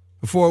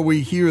 Before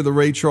we hear the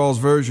Ray Charles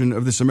version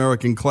of this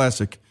American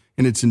classic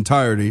in its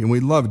entirety, and we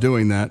love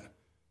doing that,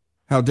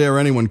 how dare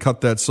anyone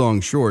cut that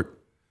song short,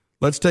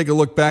 let's take a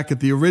look back at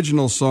the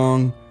original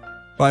song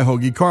by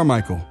Hoagy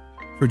Carmichael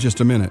for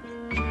just a minute.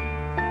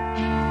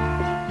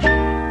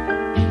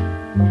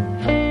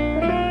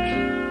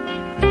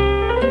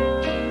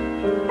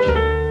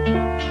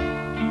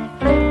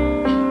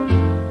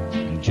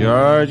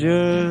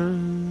 Georgia,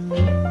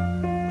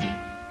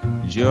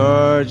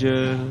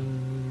 Georgia,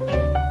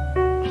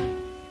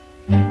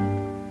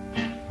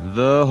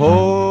 the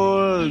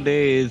whole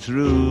day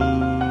through,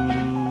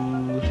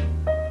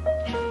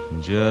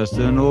 just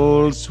an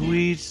old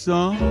sweet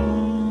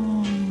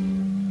song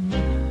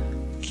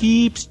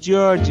keeps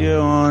Georgia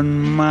on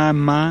my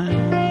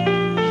mind.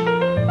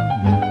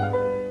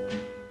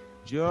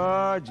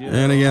 Georgia.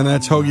 And again,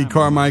 that's Hoagy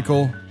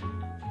Carmichael,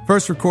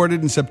 first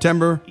recorded in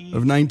September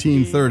of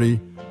 1930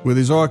 with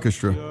his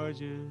orchestra.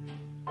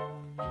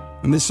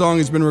 And this song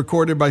has been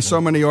recorded by so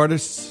many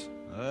artists.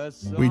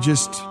 We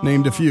just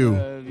named a few: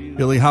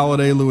 Billie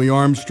Holiday, Louis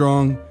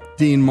Armstrong,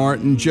 Dean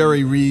Martin,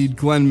 Jerry Reed,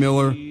 Glenn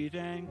Miller,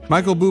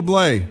 Michael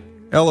Bublé,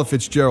 Ella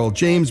Fitzgerald,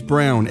 James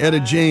Brown, Etta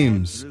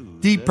James,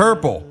 Deep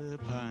Purple,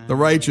 the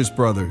Righteous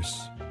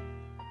Brothers,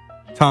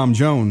 Tom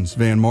Jones,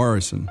 Van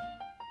Morrison.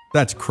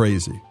 That's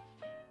crazy.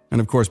 And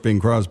of course,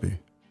 Bing Crosby.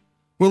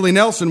 Willie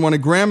Nelson won a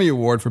Grammy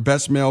Award for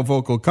Best Male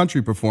Vocal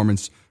Country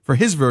Performance for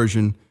his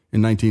version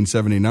in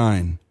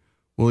 1979.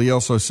 Willie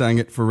also sang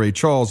it for Ray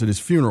Charles at his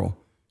funeral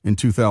in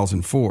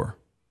 2004.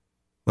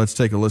 Let's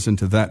take a listen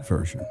to that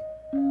version.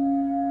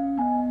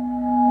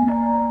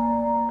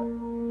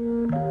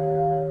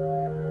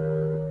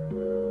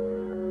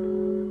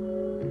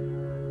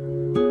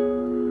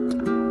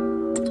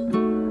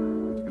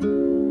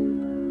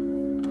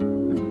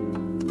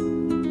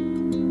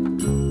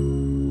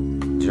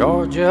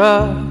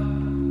 Georgia,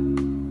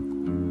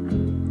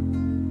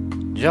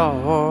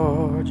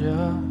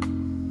 Georgia,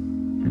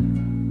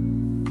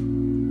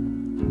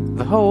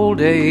 the whole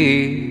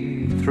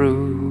day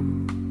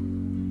through,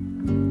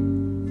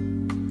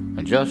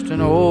 just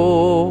an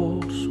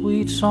old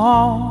sweet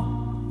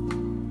song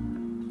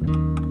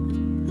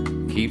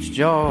keeps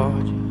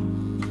Georgia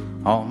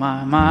on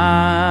my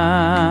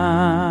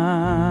mind.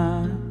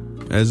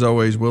 As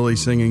always, Willie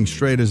singing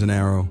straight as an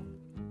arrow.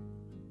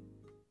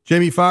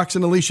 Jamie Foxx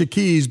and Alicia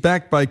Keys,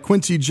 backed by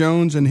Quincy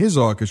Jones and his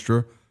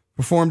orchestra,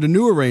 performed a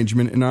new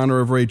arrangement in honor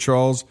of Ray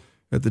Charles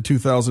at the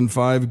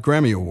 2005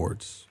 Grammy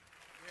Awards.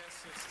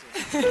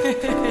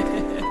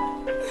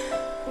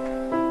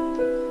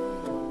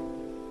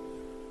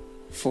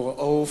 For an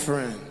old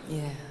friend.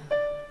 Yeah.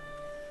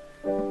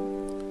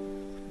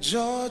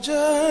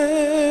 Georgia,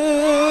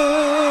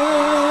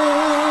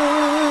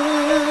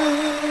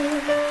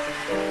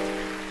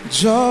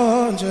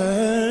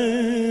 Georgia,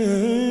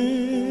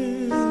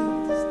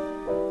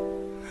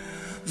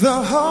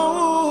 the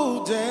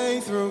whole day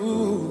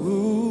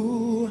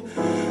through,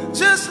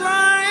 just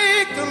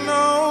like an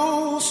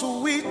old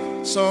sweet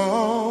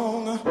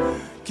song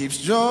keeps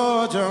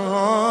Georgia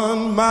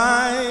on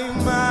my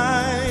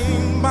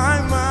mind,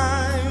 my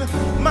mind,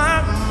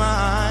 my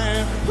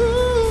mind.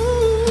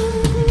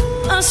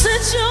 Ooh. I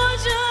said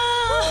Georgia,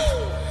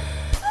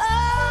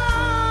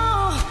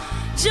 oh,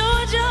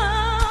 Georgia,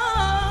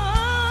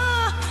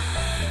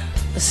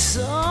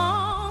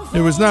 song. It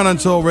was not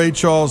until Ray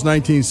Charles'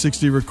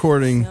 1960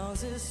 recording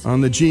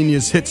on the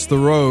Genius Hits the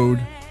Road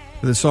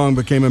that the song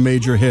became a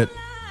major hit.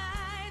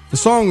 The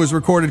song was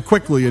recorded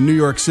quickly in New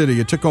York City.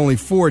 It took only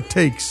 4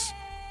 takes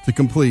to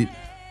complete.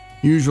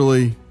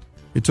 Usually,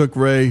 it took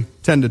Ray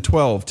 10 to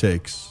 12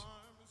 takes.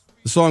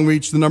 The song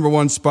reached the number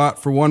 1 spot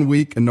for 1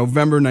 week in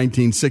November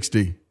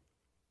 1960.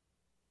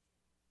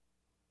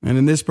 And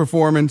in this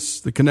performance,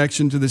 the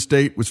connection to this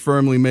date was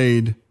firmly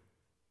made.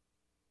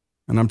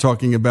 And I'm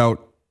talking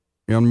about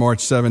on March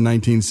 7,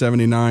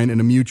 1979, in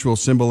a mutual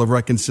symbol of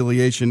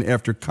reconciliation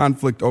after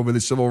conflict over the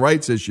civil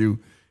rights issue,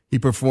 he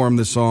performed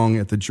the song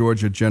at the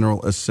Georgia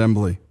General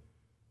Assembly.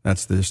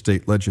 That's the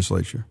state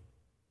legislature.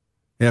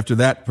 After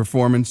that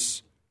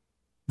performance,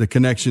 the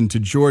connection to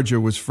Georgia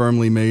was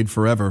firmly made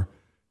forever,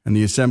 and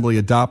the Assembly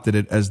adopted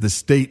it as the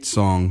state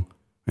song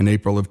in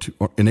April of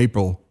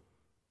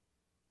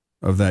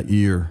that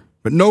year.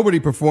 But nobody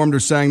performed or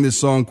sang this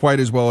song quite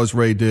as well as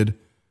Ray did.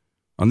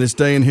 On this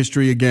day in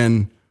history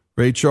again,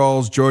 Ray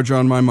Charles' Georgia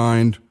on My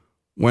Mind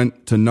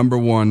went to number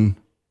 1.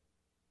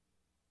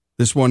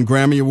 This won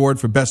Grammy Award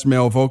for Best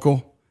Male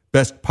Vocal,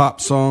 Best Pop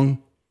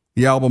Song.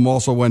 The album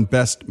also won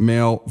Best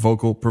Male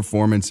Vocal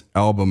Performance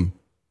Album.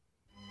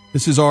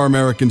 This is Our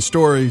American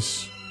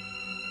Stories.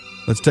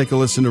 Let's take a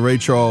listen to Ray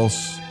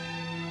Charles,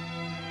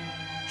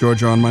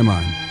 Georgia on My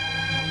Mind.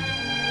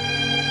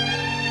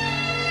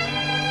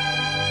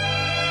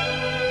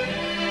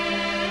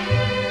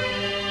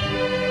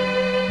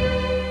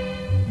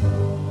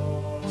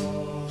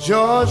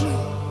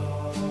 Georgia,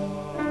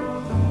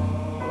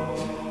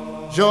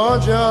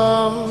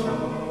 Georgia,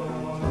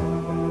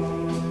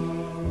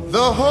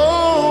 the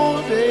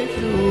whole day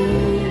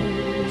through,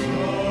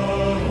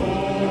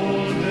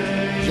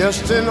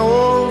 just an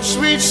old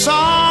sweet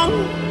song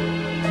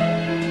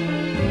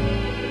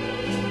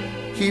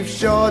keeps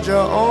Georgia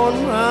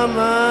on my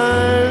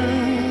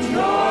mind.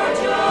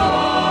 Georgia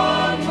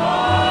on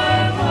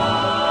my mind.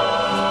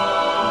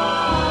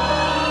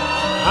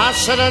 I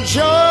said,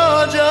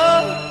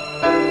 Georgia,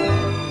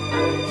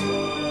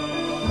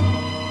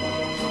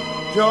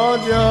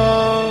 Georgia,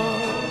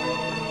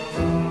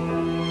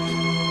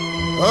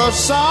 a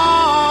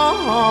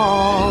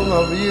song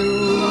of you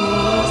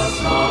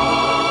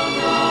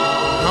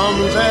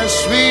comes as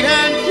sweet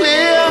and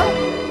clear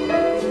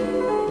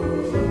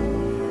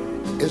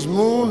as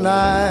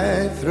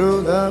moonlight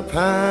through the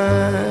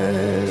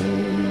pines.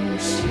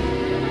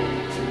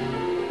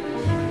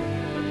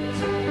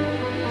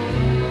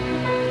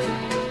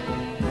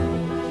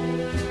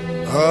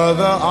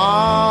 Other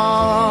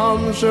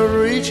arms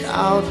reach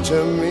out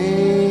to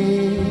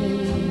me,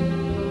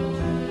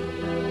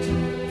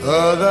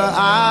 other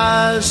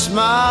eyes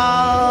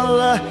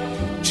smile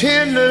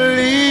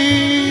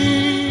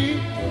tenderly.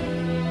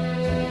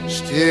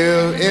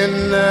 Still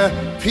in the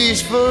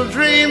peaceful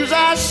dreams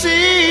I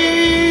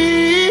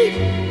see,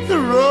 the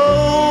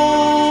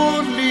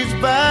road leads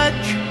back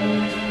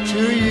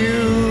to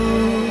you.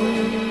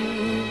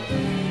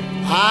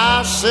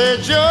 I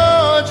said,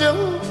 Georgia,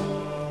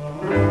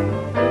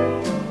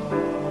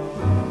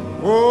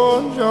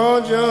 oh,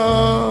 Georgia,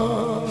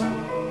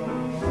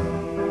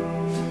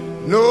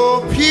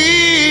 no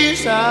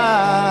peace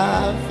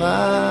I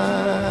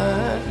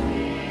find,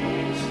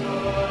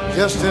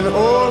 just an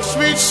old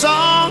sweet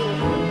song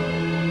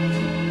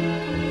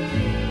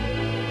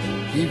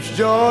keeps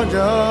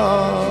Georgia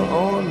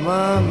on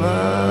my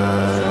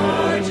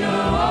mind. Georgia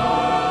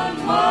on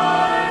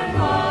my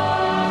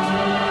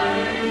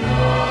mind.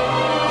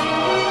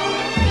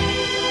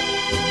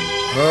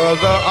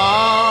 Other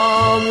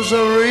arms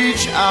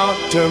reach out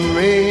to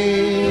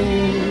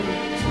me,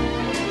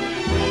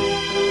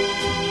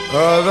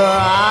 other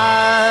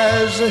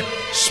eyes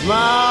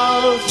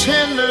smile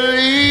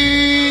tenderly.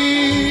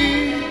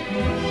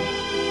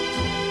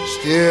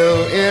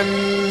 Still in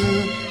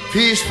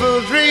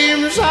peaceful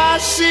dreams I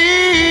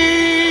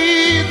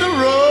see, the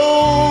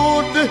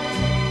road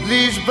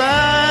leads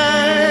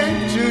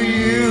back to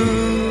you.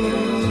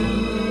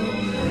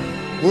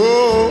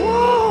 Whoa,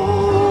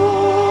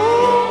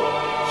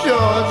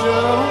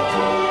 Georgia,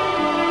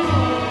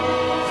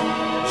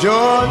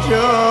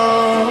 Georgia,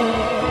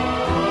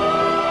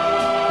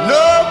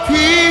 no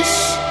peace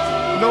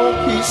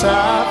I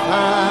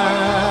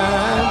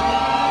find,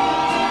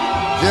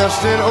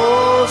 just an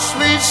old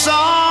sweet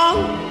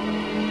song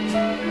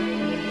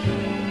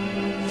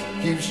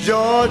keeps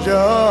Georgia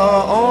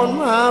on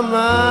my mind. Georgia on my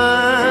mind.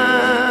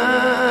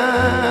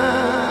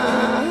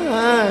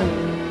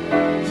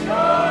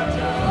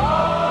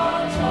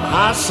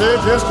 I said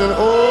just an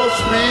old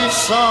sweet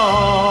song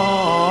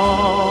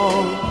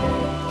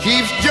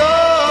keeps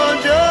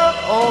Georgia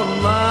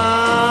on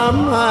my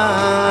mind.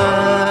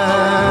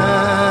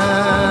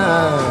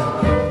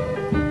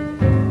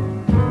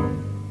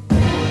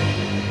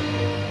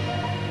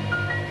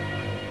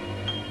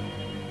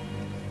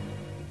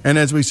 And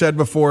as we said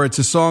before, it's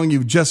a song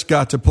you've just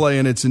got to play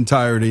in its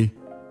entirety.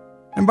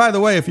 And by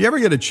the way, if you ever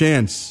get a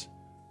chance,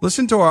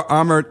 listen to our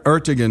Ahmet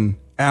Ertegun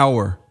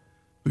Hour,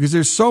 because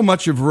there's so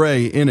much of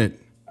Ray in it.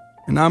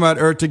 And Ahmet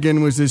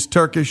Ertegun was this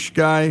Turkish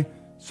guy,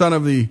 son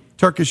of the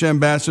Turkish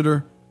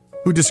ambassador,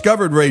 who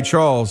discovered Ray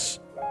Charles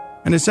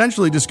and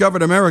essentially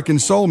discovered American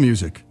soul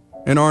music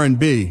and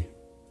R&B.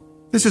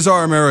 This is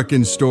Our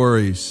American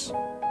Stories.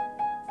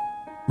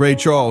 Ray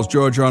Charles,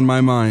 Georgia on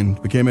My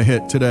Mind, became a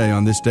hit today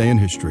on this day in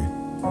history.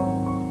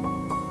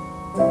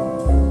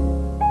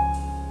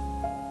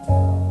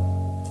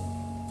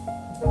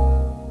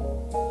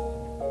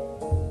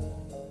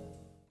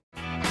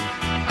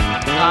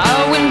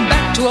 I went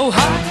back to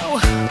Ohio,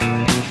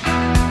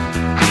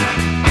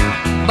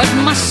 but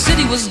my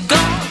city was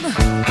gone.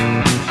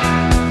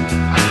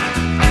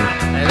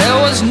 There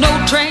was no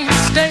train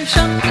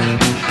station,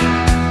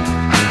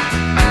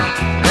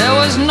 there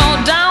was no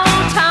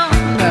downtown.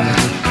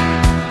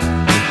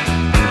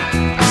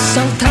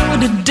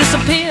 it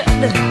disappeared.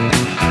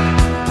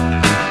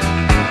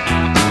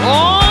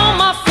 All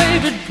my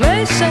favorite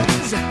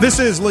places. This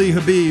is Lee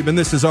Habib, and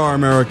this is Our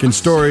American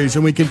Stories,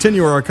 and we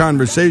continue our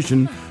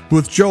conversation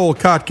with Joel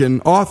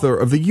Kotkin, author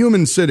of The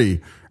Human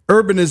City,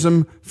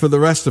 Urbanism for the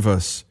Rest of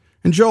Us.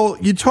 And Joel,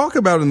 you talk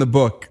about in the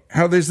book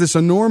how there's this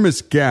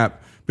enormous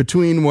gap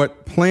between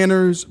what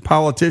planners,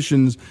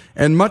 politicians,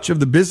 and much of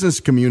the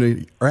business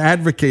community are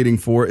advocating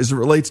for as it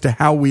relates to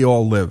how we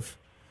all live.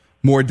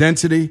 More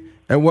density,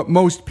 and what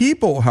most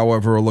people,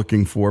 however, are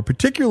looking for,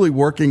 particularly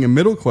working and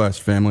middle-class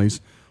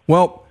families,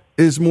 well,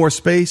 is more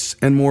space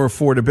and more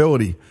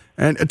affordability.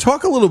 And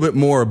talk a little bit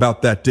more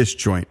about that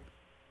disjoint.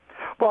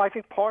 Well, I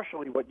think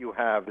partially what you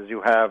have is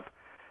you have,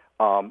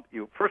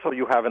 first of all,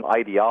 you have an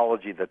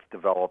ideology that's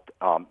developed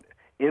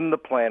in the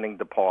planning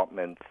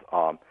departments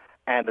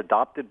and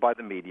adopted by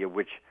the media,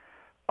 which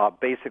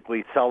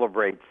basically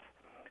celebrates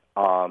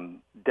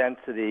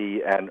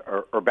density and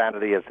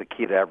urbanity as the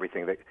key to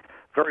everything.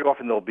 Very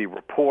often there'll be a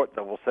report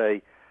that will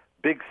say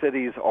big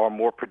cities are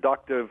more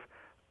productive,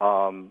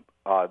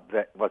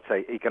 let's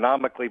say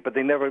economically, but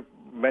they never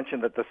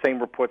mention that the same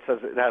report says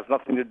it has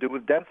nothing to do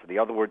with density. In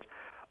other words,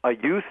 a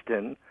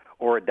Houston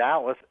or a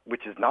Dallas,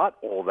 which is not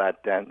all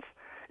that dense,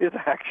 is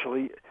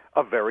actually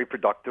a very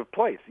productive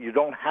place. You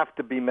don't have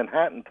to be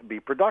Manhattan to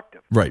be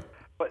productive. Right.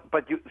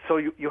 But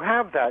you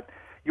have that.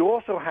 You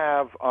also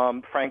have,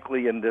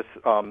 frankly, in this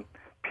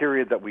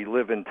period that we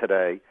live in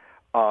today,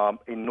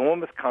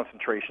 enormous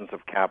concentrations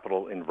of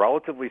capital in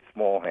relatively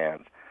small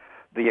hands.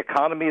 The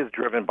economy is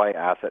driven by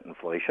asset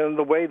inflation, and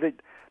the way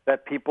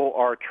that people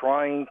are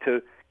trying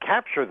to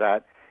capture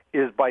that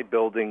is by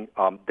building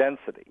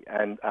density.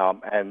 And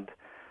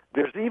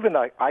there's even,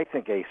 I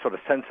think, a sort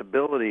of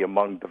sensibility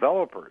among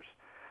developers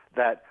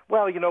that,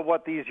 well, you know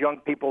what, these young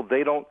people,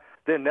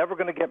 they're never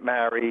going to get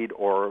married,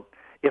 or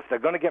if they're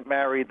going to get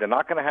married, they're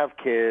not going to have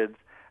kids,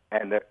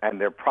 and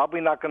they're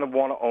probably not going to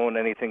want to own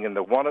anything, and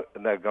they're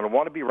going to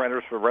want to be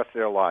renters for the rest of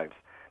their lives.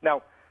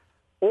 Now,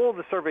 all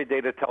the survey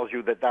data tells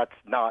you that that's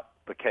not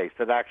the case,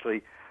 that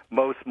actually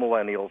most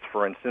millennials,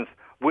 for instance,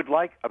 would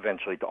like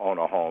eventually to own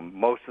a home.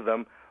 Most of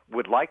them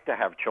would like to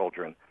have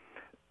children.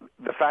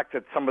 The fact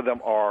that some of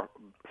them are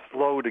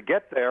slow to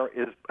get there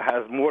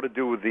has more to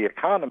do with the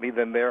economy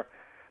than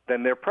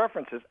their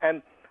preferences.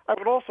 And I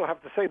would also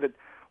have to say that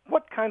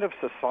what kind of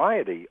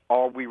society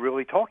are we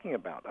really talking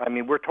about? I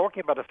mean, we're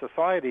talking about a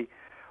society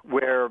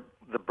where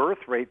the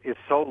birth rate is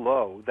so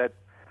low that,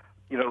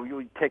 you know,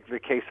 you take the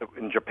case of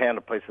in Japan,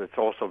 a place that's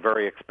also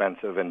very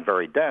expensive and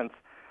very dense.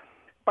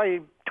 By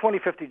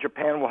 2050,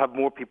 Japan will have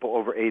more people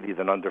over 80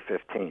 than under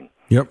 15.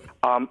 Yep.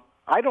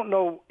 I don't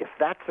know if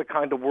that's the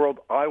kind of world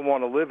I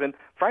want to live in.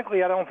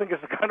 Frankly, I don't think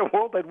it's the kind of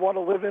world I'd want to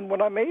live in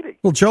when I'm 80.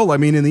 Well, Joel, I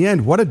mean, in the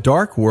end, what a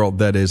dark world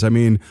that is. I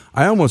mean,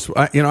 I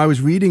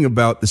was reading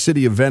about the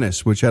city of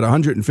Venice, which had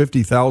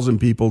 150,000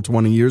 people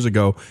 20 years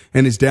ago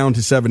and is down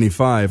to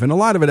 75. And a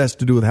lot of it has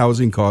to do with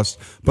housing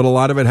costs, but a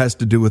lot of it has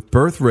to do with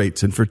birth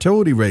rates and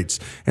fertility rates.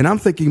 And I'm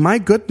thinking, my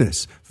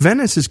goodness,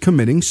 Venice is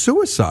committing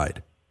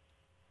suicide.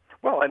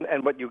 Well,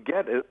 and what you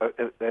get is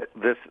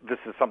this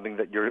is something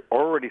that you're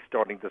already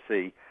starting to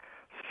see,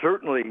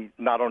 certainly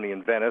not only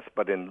in Venice,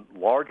 but in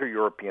larger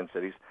European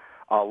cities.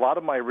 A lot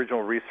of my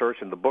original research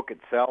in the book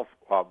itself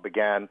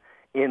began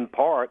in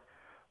part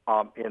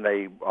in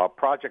a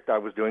project I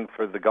was doing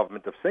for the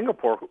government of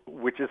Singapore,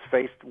 which is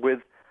faced with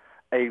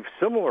a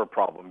similar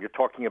problem. You're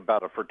talking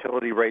about a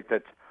fertility rate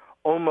that's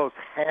almost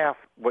half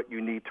what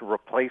you need to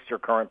replace your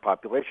current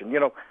population. You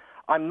know,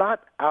 I'm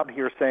not out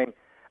here saying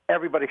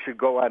everybody should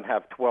go out and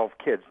have 12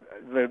 kids.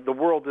 The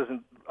world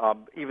isn't,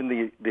 even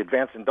the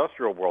advanced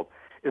industrial world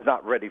is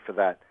not ready for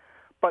that.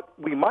 But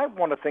we might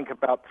want to think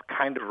about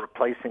kind of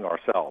replacing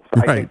ourselves.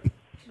 Right. I think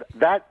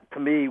that, to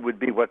me, would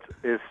be what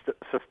is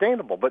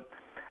sustainable.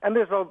 And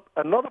there's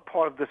another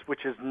part of this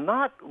which is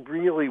not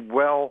really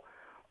well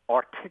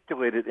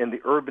articulated in the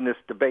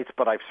urbanist debates,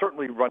 but I've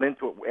certainly run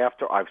into it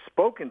after I've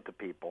spoken to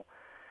people,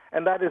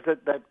 and that is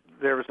that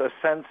there's a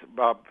sense,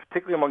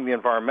 particularly among the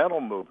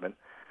environmental movement,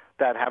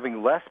 that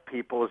having less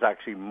people is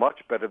actually much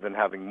better than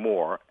having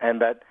more,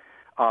 and that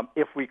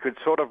if we could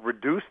sort of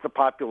reduce the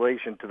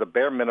population to the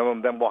bare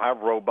minimum, then we'll have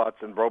robots,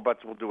 and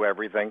robots will do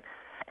everything,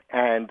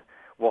 and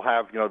we'll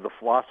have, you know, the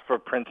philosopher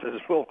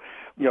princes will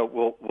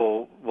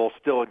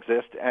still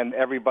exist, and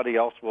everybody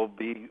else will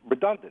be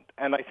redundant.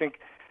 And I think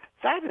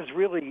that is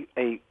really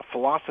a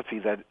philosophy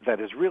that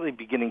is really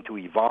beginning to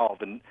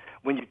evolve. And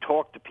when you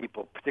talk to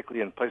people,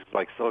 particularly in places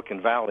like Silicon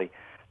Valley,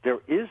 there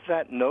is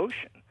that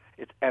notion.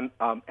 And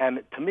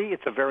to me,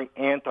 it's a very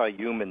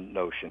anti-human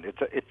notion.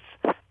 It's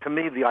to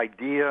me the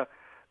idea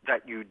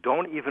that you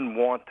don't even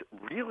want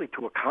really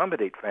to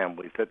accommodate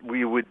families, that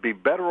we would be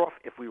better off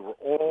if we were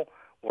all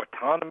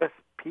autonomous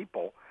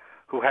people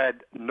who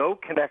had no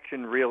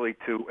connection really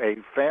to a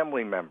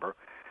family member.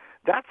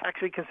 That's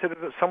actually considered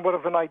somewhat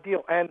of an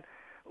ideal. And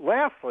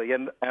lastly,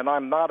 and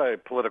I'm not a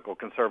political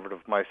conservative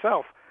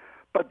myself,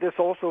 but this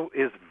also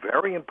is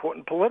very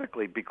important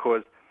politically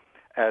because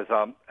as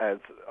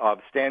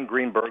Stan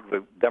Greenberg,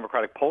 the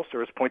Democratic pollster,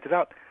 has pointed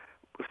out,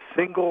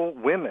 single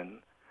women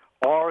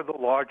are the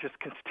largest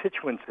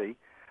constituency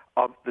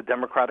of the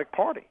Democratic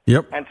Party.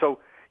 Yep. And so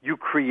you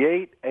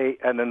create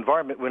an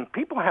environment when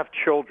people have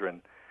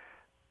children.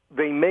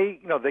 They may,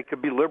 they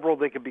could be liberal,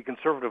 they could be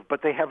conservative,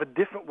 but they have a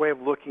different way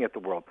of looking at the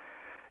world.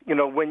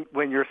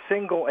 When you're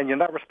single and you're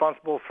not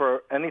responsible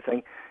for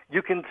anything,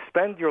 you can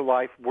spend your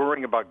life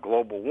worrying about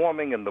global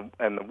warming and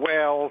the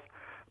whales.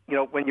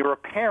 When you're a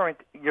parent,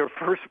 your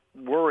first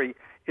worry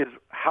is,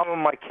 how are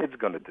my kids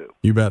going to do?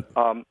 You bet.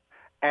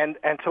 And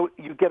so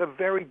you get a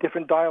very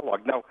different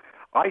dialogue. Now,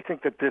 I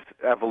think that this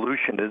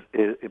evolution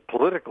is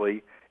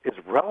politically is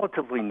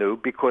relatively new,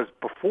 because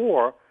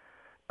before,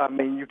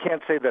 you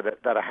can't say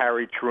that a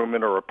Harry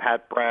Truman or a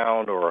Pat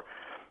Brown or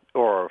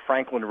a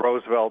Franklin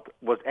Roosevelt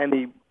was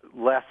any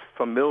less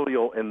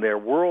familial in their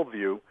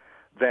worldview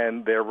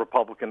than their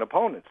Republican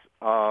opponents.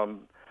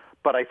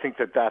 But I think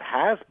that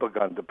has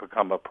begun to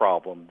become a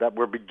problem that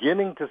we're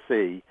beginning to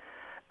see,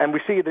 and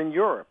we see it in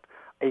Europe,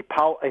 a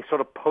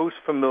sort of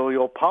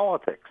post-familial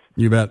politics.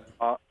 You bet.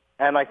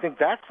 And I think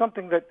that's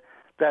something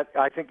that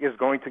I think is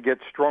going to get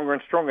stronger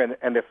and stronger.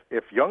 And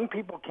if young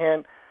people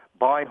can't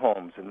buy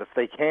homes, and if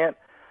they can't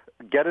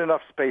get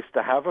enough space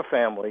to have a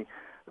family,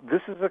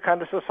 this is the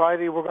kind of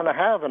society we're going to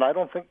have, and I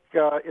don't think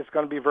it's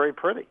going to be very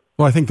pretty.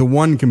 Well, I think the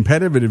one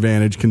competitive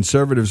advantage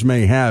conservatives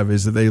may have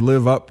is that they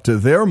live up to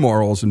their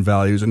morals and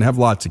values and have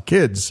lots of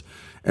kids,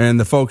 and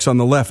the folks on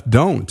the left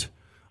don't.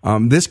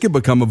 This could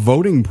become a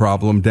voting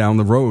problem down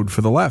the road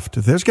for the left.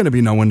 There's going to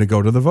be no one to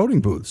go to the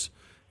voting booths.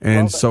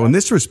 And so in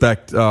this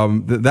respect,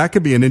 that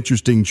could be an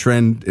interesting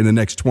trend in the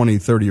next 20,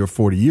 30, or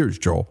 40 years,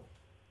 Joel.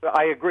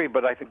 I agree,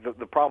 but I think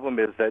the problem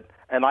is that,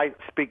 and I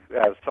speak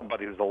as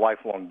somebody who's a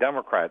lifelong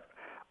Democrat,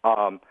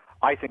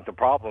 I think the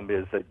problem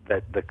is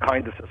that the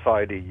kind of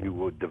society you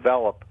would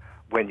develop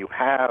when you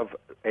have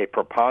a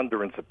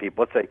preponderance of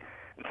people, let's say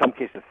in some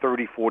cases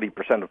 30,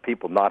 40% of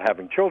people not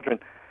having children,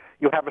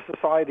 you have a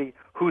society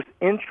whose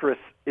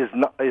interest is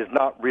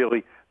not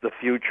really the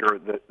future.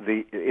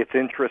 Its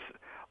interests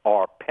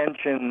are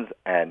pensions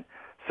and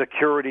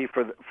security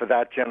for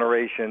that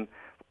generation,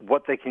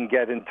 what they can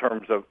get in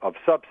terms of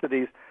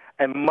subsidies,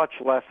 and much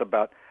less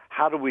about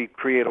how do we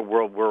create a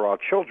world where our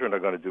children are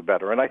going to do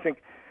better. And I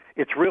think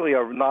it's really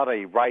not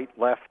a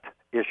right-left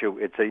issue.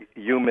 It's a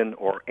human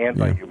or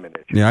anti-human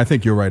issue. Yeah, I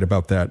think you're right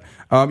about that.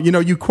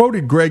 You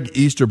quoted Greg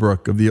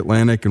Easterbrook of The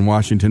Atlantic and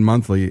Washington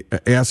Monthly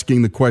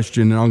asking the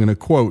question, and I'm going to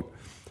quote,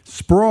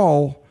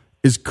 "Sprawl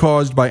is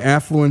caused by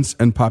affluence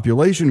and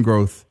population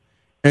growth,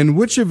 and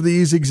which of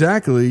these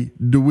exactly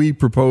do we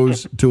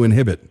propose to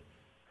inhibit?"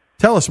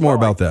 Tell us more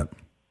about that.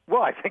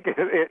 Well, I think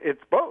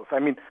it's both. I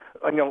mean,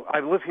 I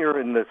live here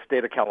in the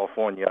state of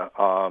California,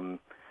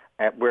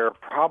 where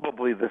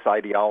probably this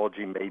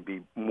ideology may be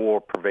more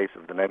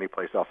pervasive than any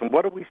place else. And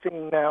what are we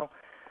seeing now?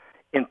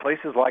 In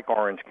places like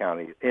Orange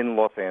County, in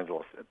Los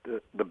Angeles,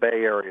 the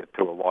Bay Area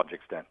to a large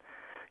extent,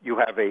 you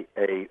have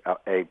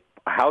a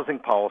housing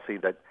policy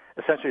that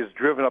essentially has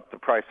driven up the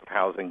price of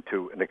housing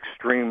to an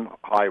extreme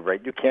high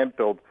rate. You can't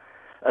build,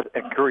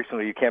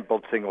 increasingly, you can't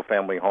build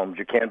single-family homes.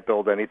 You can't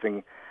build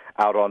anything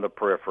out on the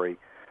periphery.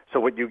 So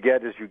what you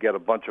get is a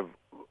bunch of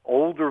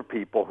older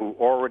people who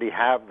already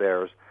have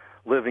theirs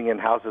living in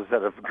houses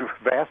that have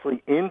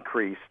vastly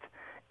increased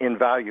in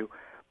value,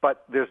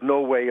 but there's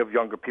no way of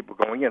younger people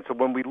going in. So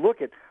when we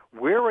look at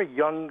where are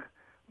young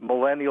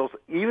millennials,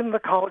 even the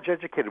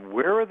college-educated,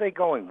 where are they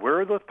going? Where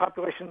are those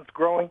populations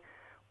growing?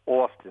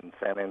 Austin,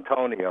 San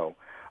Antonio,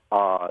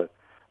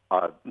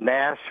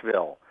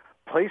 Nashville,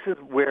 places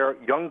where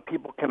young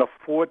people can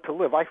afford to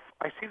live. I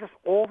see this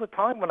all the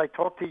time when I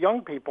talk to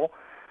young people.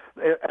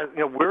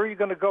 Where are you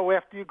going to go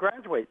after you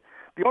graduate?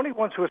 The only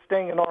ones who are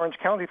staying in Orange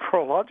County, for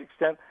a large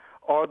extent,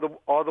 are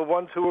the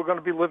ones who are going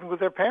to be living with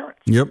their parents.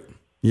 Yep.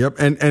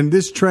 And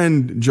this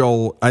trend,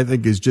 Joel, I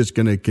think is just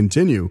going to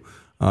continue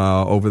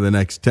over the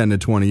next 10 to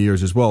 20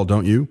 years as well,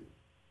 don't you?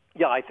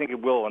 Yeah, I think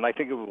it will, and I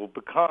think it will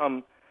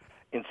become,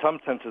 in some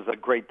senses, a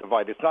great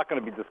divide. It's not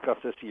going to be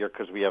discussed this year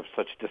because we have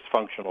such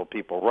dysfunctional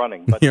people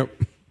running. But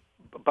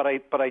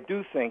but I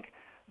do think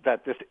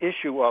that this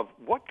issue of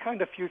what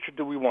kind of future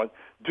do we want?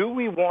 Do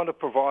we want to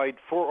provide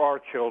for our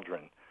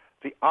children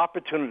the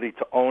opportunity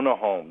to own a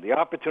home, the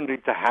opportunity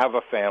to have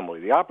a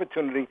family, the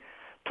opportunity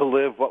to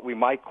live what we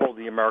might call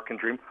the American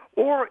dream,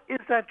 or is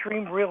that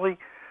dream really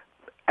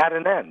at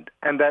an end?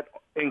 And that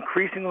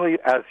increasingly,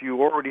 as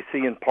you already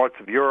see in parts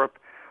of Europe,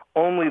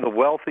 only the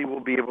wealthy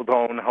will be able to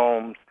own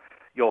homes.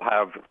 You'll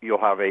have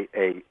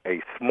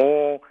a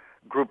small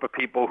group of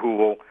people who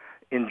will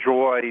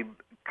enjoy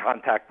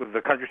contact with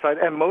the countryside,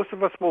 and most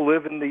of us will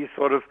live in these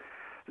sort of,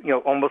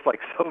 almost like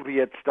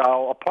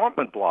Soviet-style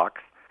apartment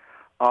blocks,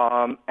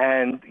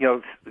 and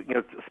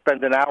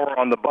spend an hour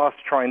on the bus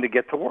trying to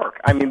get to work.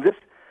 I mean,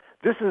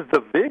 this is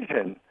the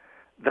vision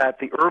that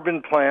the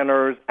urban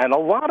planners and a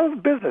lot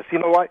of business,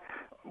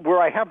 where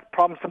I have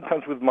problems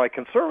sometimes with my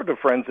conservative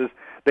friends is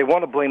they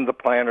want to blame the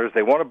planners,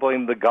 they want to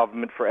blame the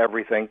government for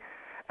everything,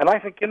 and I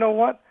think, you know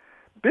what?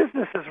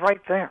 Business is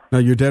right there. No,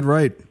 you're dead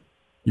right.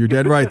 You're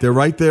dead right. They're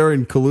right there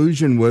in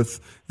collusion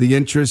with the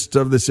interests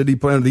of the city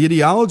planner, the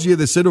ideology of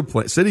the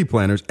city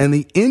planners, and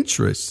the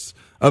interests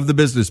of the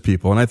business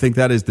people. And I think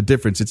that is the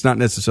difference. It's not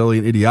necessarily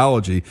an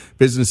ideology.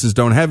 Businesses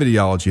don't have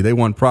ideology. They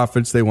want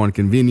profits. They want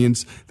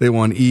convenience. They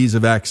want ease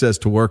of access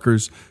to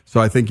workers. So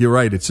I think you're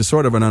right. It's a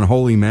sort of an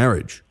unholy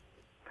marriage.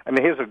 I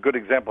mean, here's a good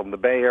example. In the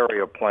Bay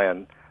Area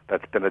plan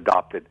that's been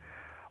adopted,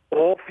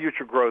 all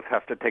future growth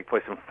has to take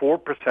place in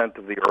 4%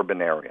 of the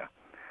urban area.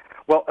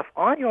 Well, if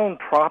I own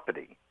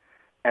property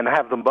and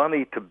have the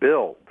money to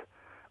build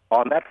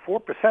on that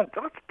 4%,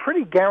 that's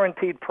pretty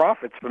guaranteed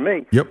profits for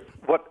me. Yep.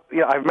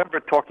 I remember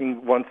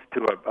talking once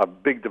to a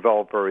big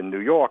developer in New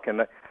York,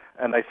 and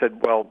I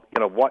said, well,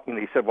 what? And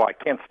he said, well, I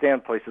can't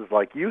stand places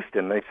like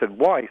Houston. And I said,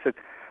 why? He said,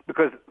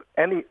 because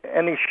any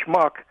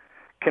schmuck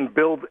can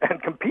build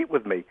and compete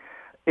with me.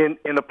 In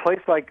a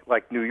place like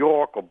New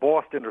York or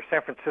Boston or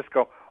San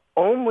Francisco,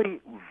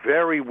 only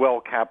very well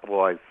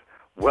capitalized,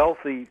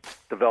 wealthy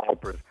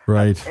developers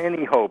have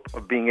any hope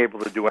of being able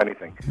to do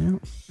anything. Yeah.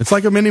 It's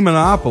like a mini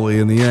monopoly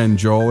in the end,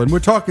 Joel. And we're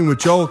talking with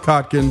Joel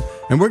Kotkin,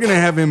 and we're going to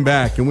have him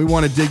back, and we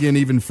want to dig in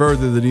even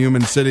further to the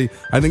Human City.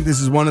 I think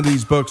this is one of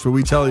these books where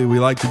we tell you we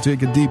like to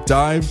take a deep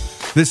dive.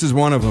 This is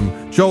one of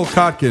them. Joel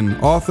Kotkin,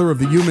 author of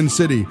The Human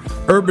City,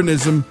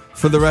 Urbanism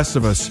for the Rest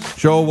of Us.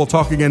 Joel, we'll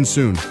talk again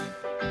soon.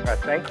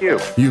 Thank you.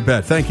 You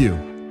bet. Thank you.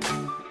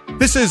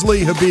 This is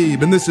Lee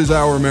Habib, and this is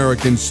Our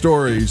American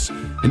Stories.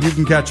 And you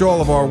can catch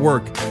all of our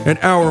work at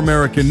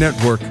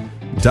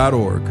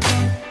OurAmericanNetwork.org.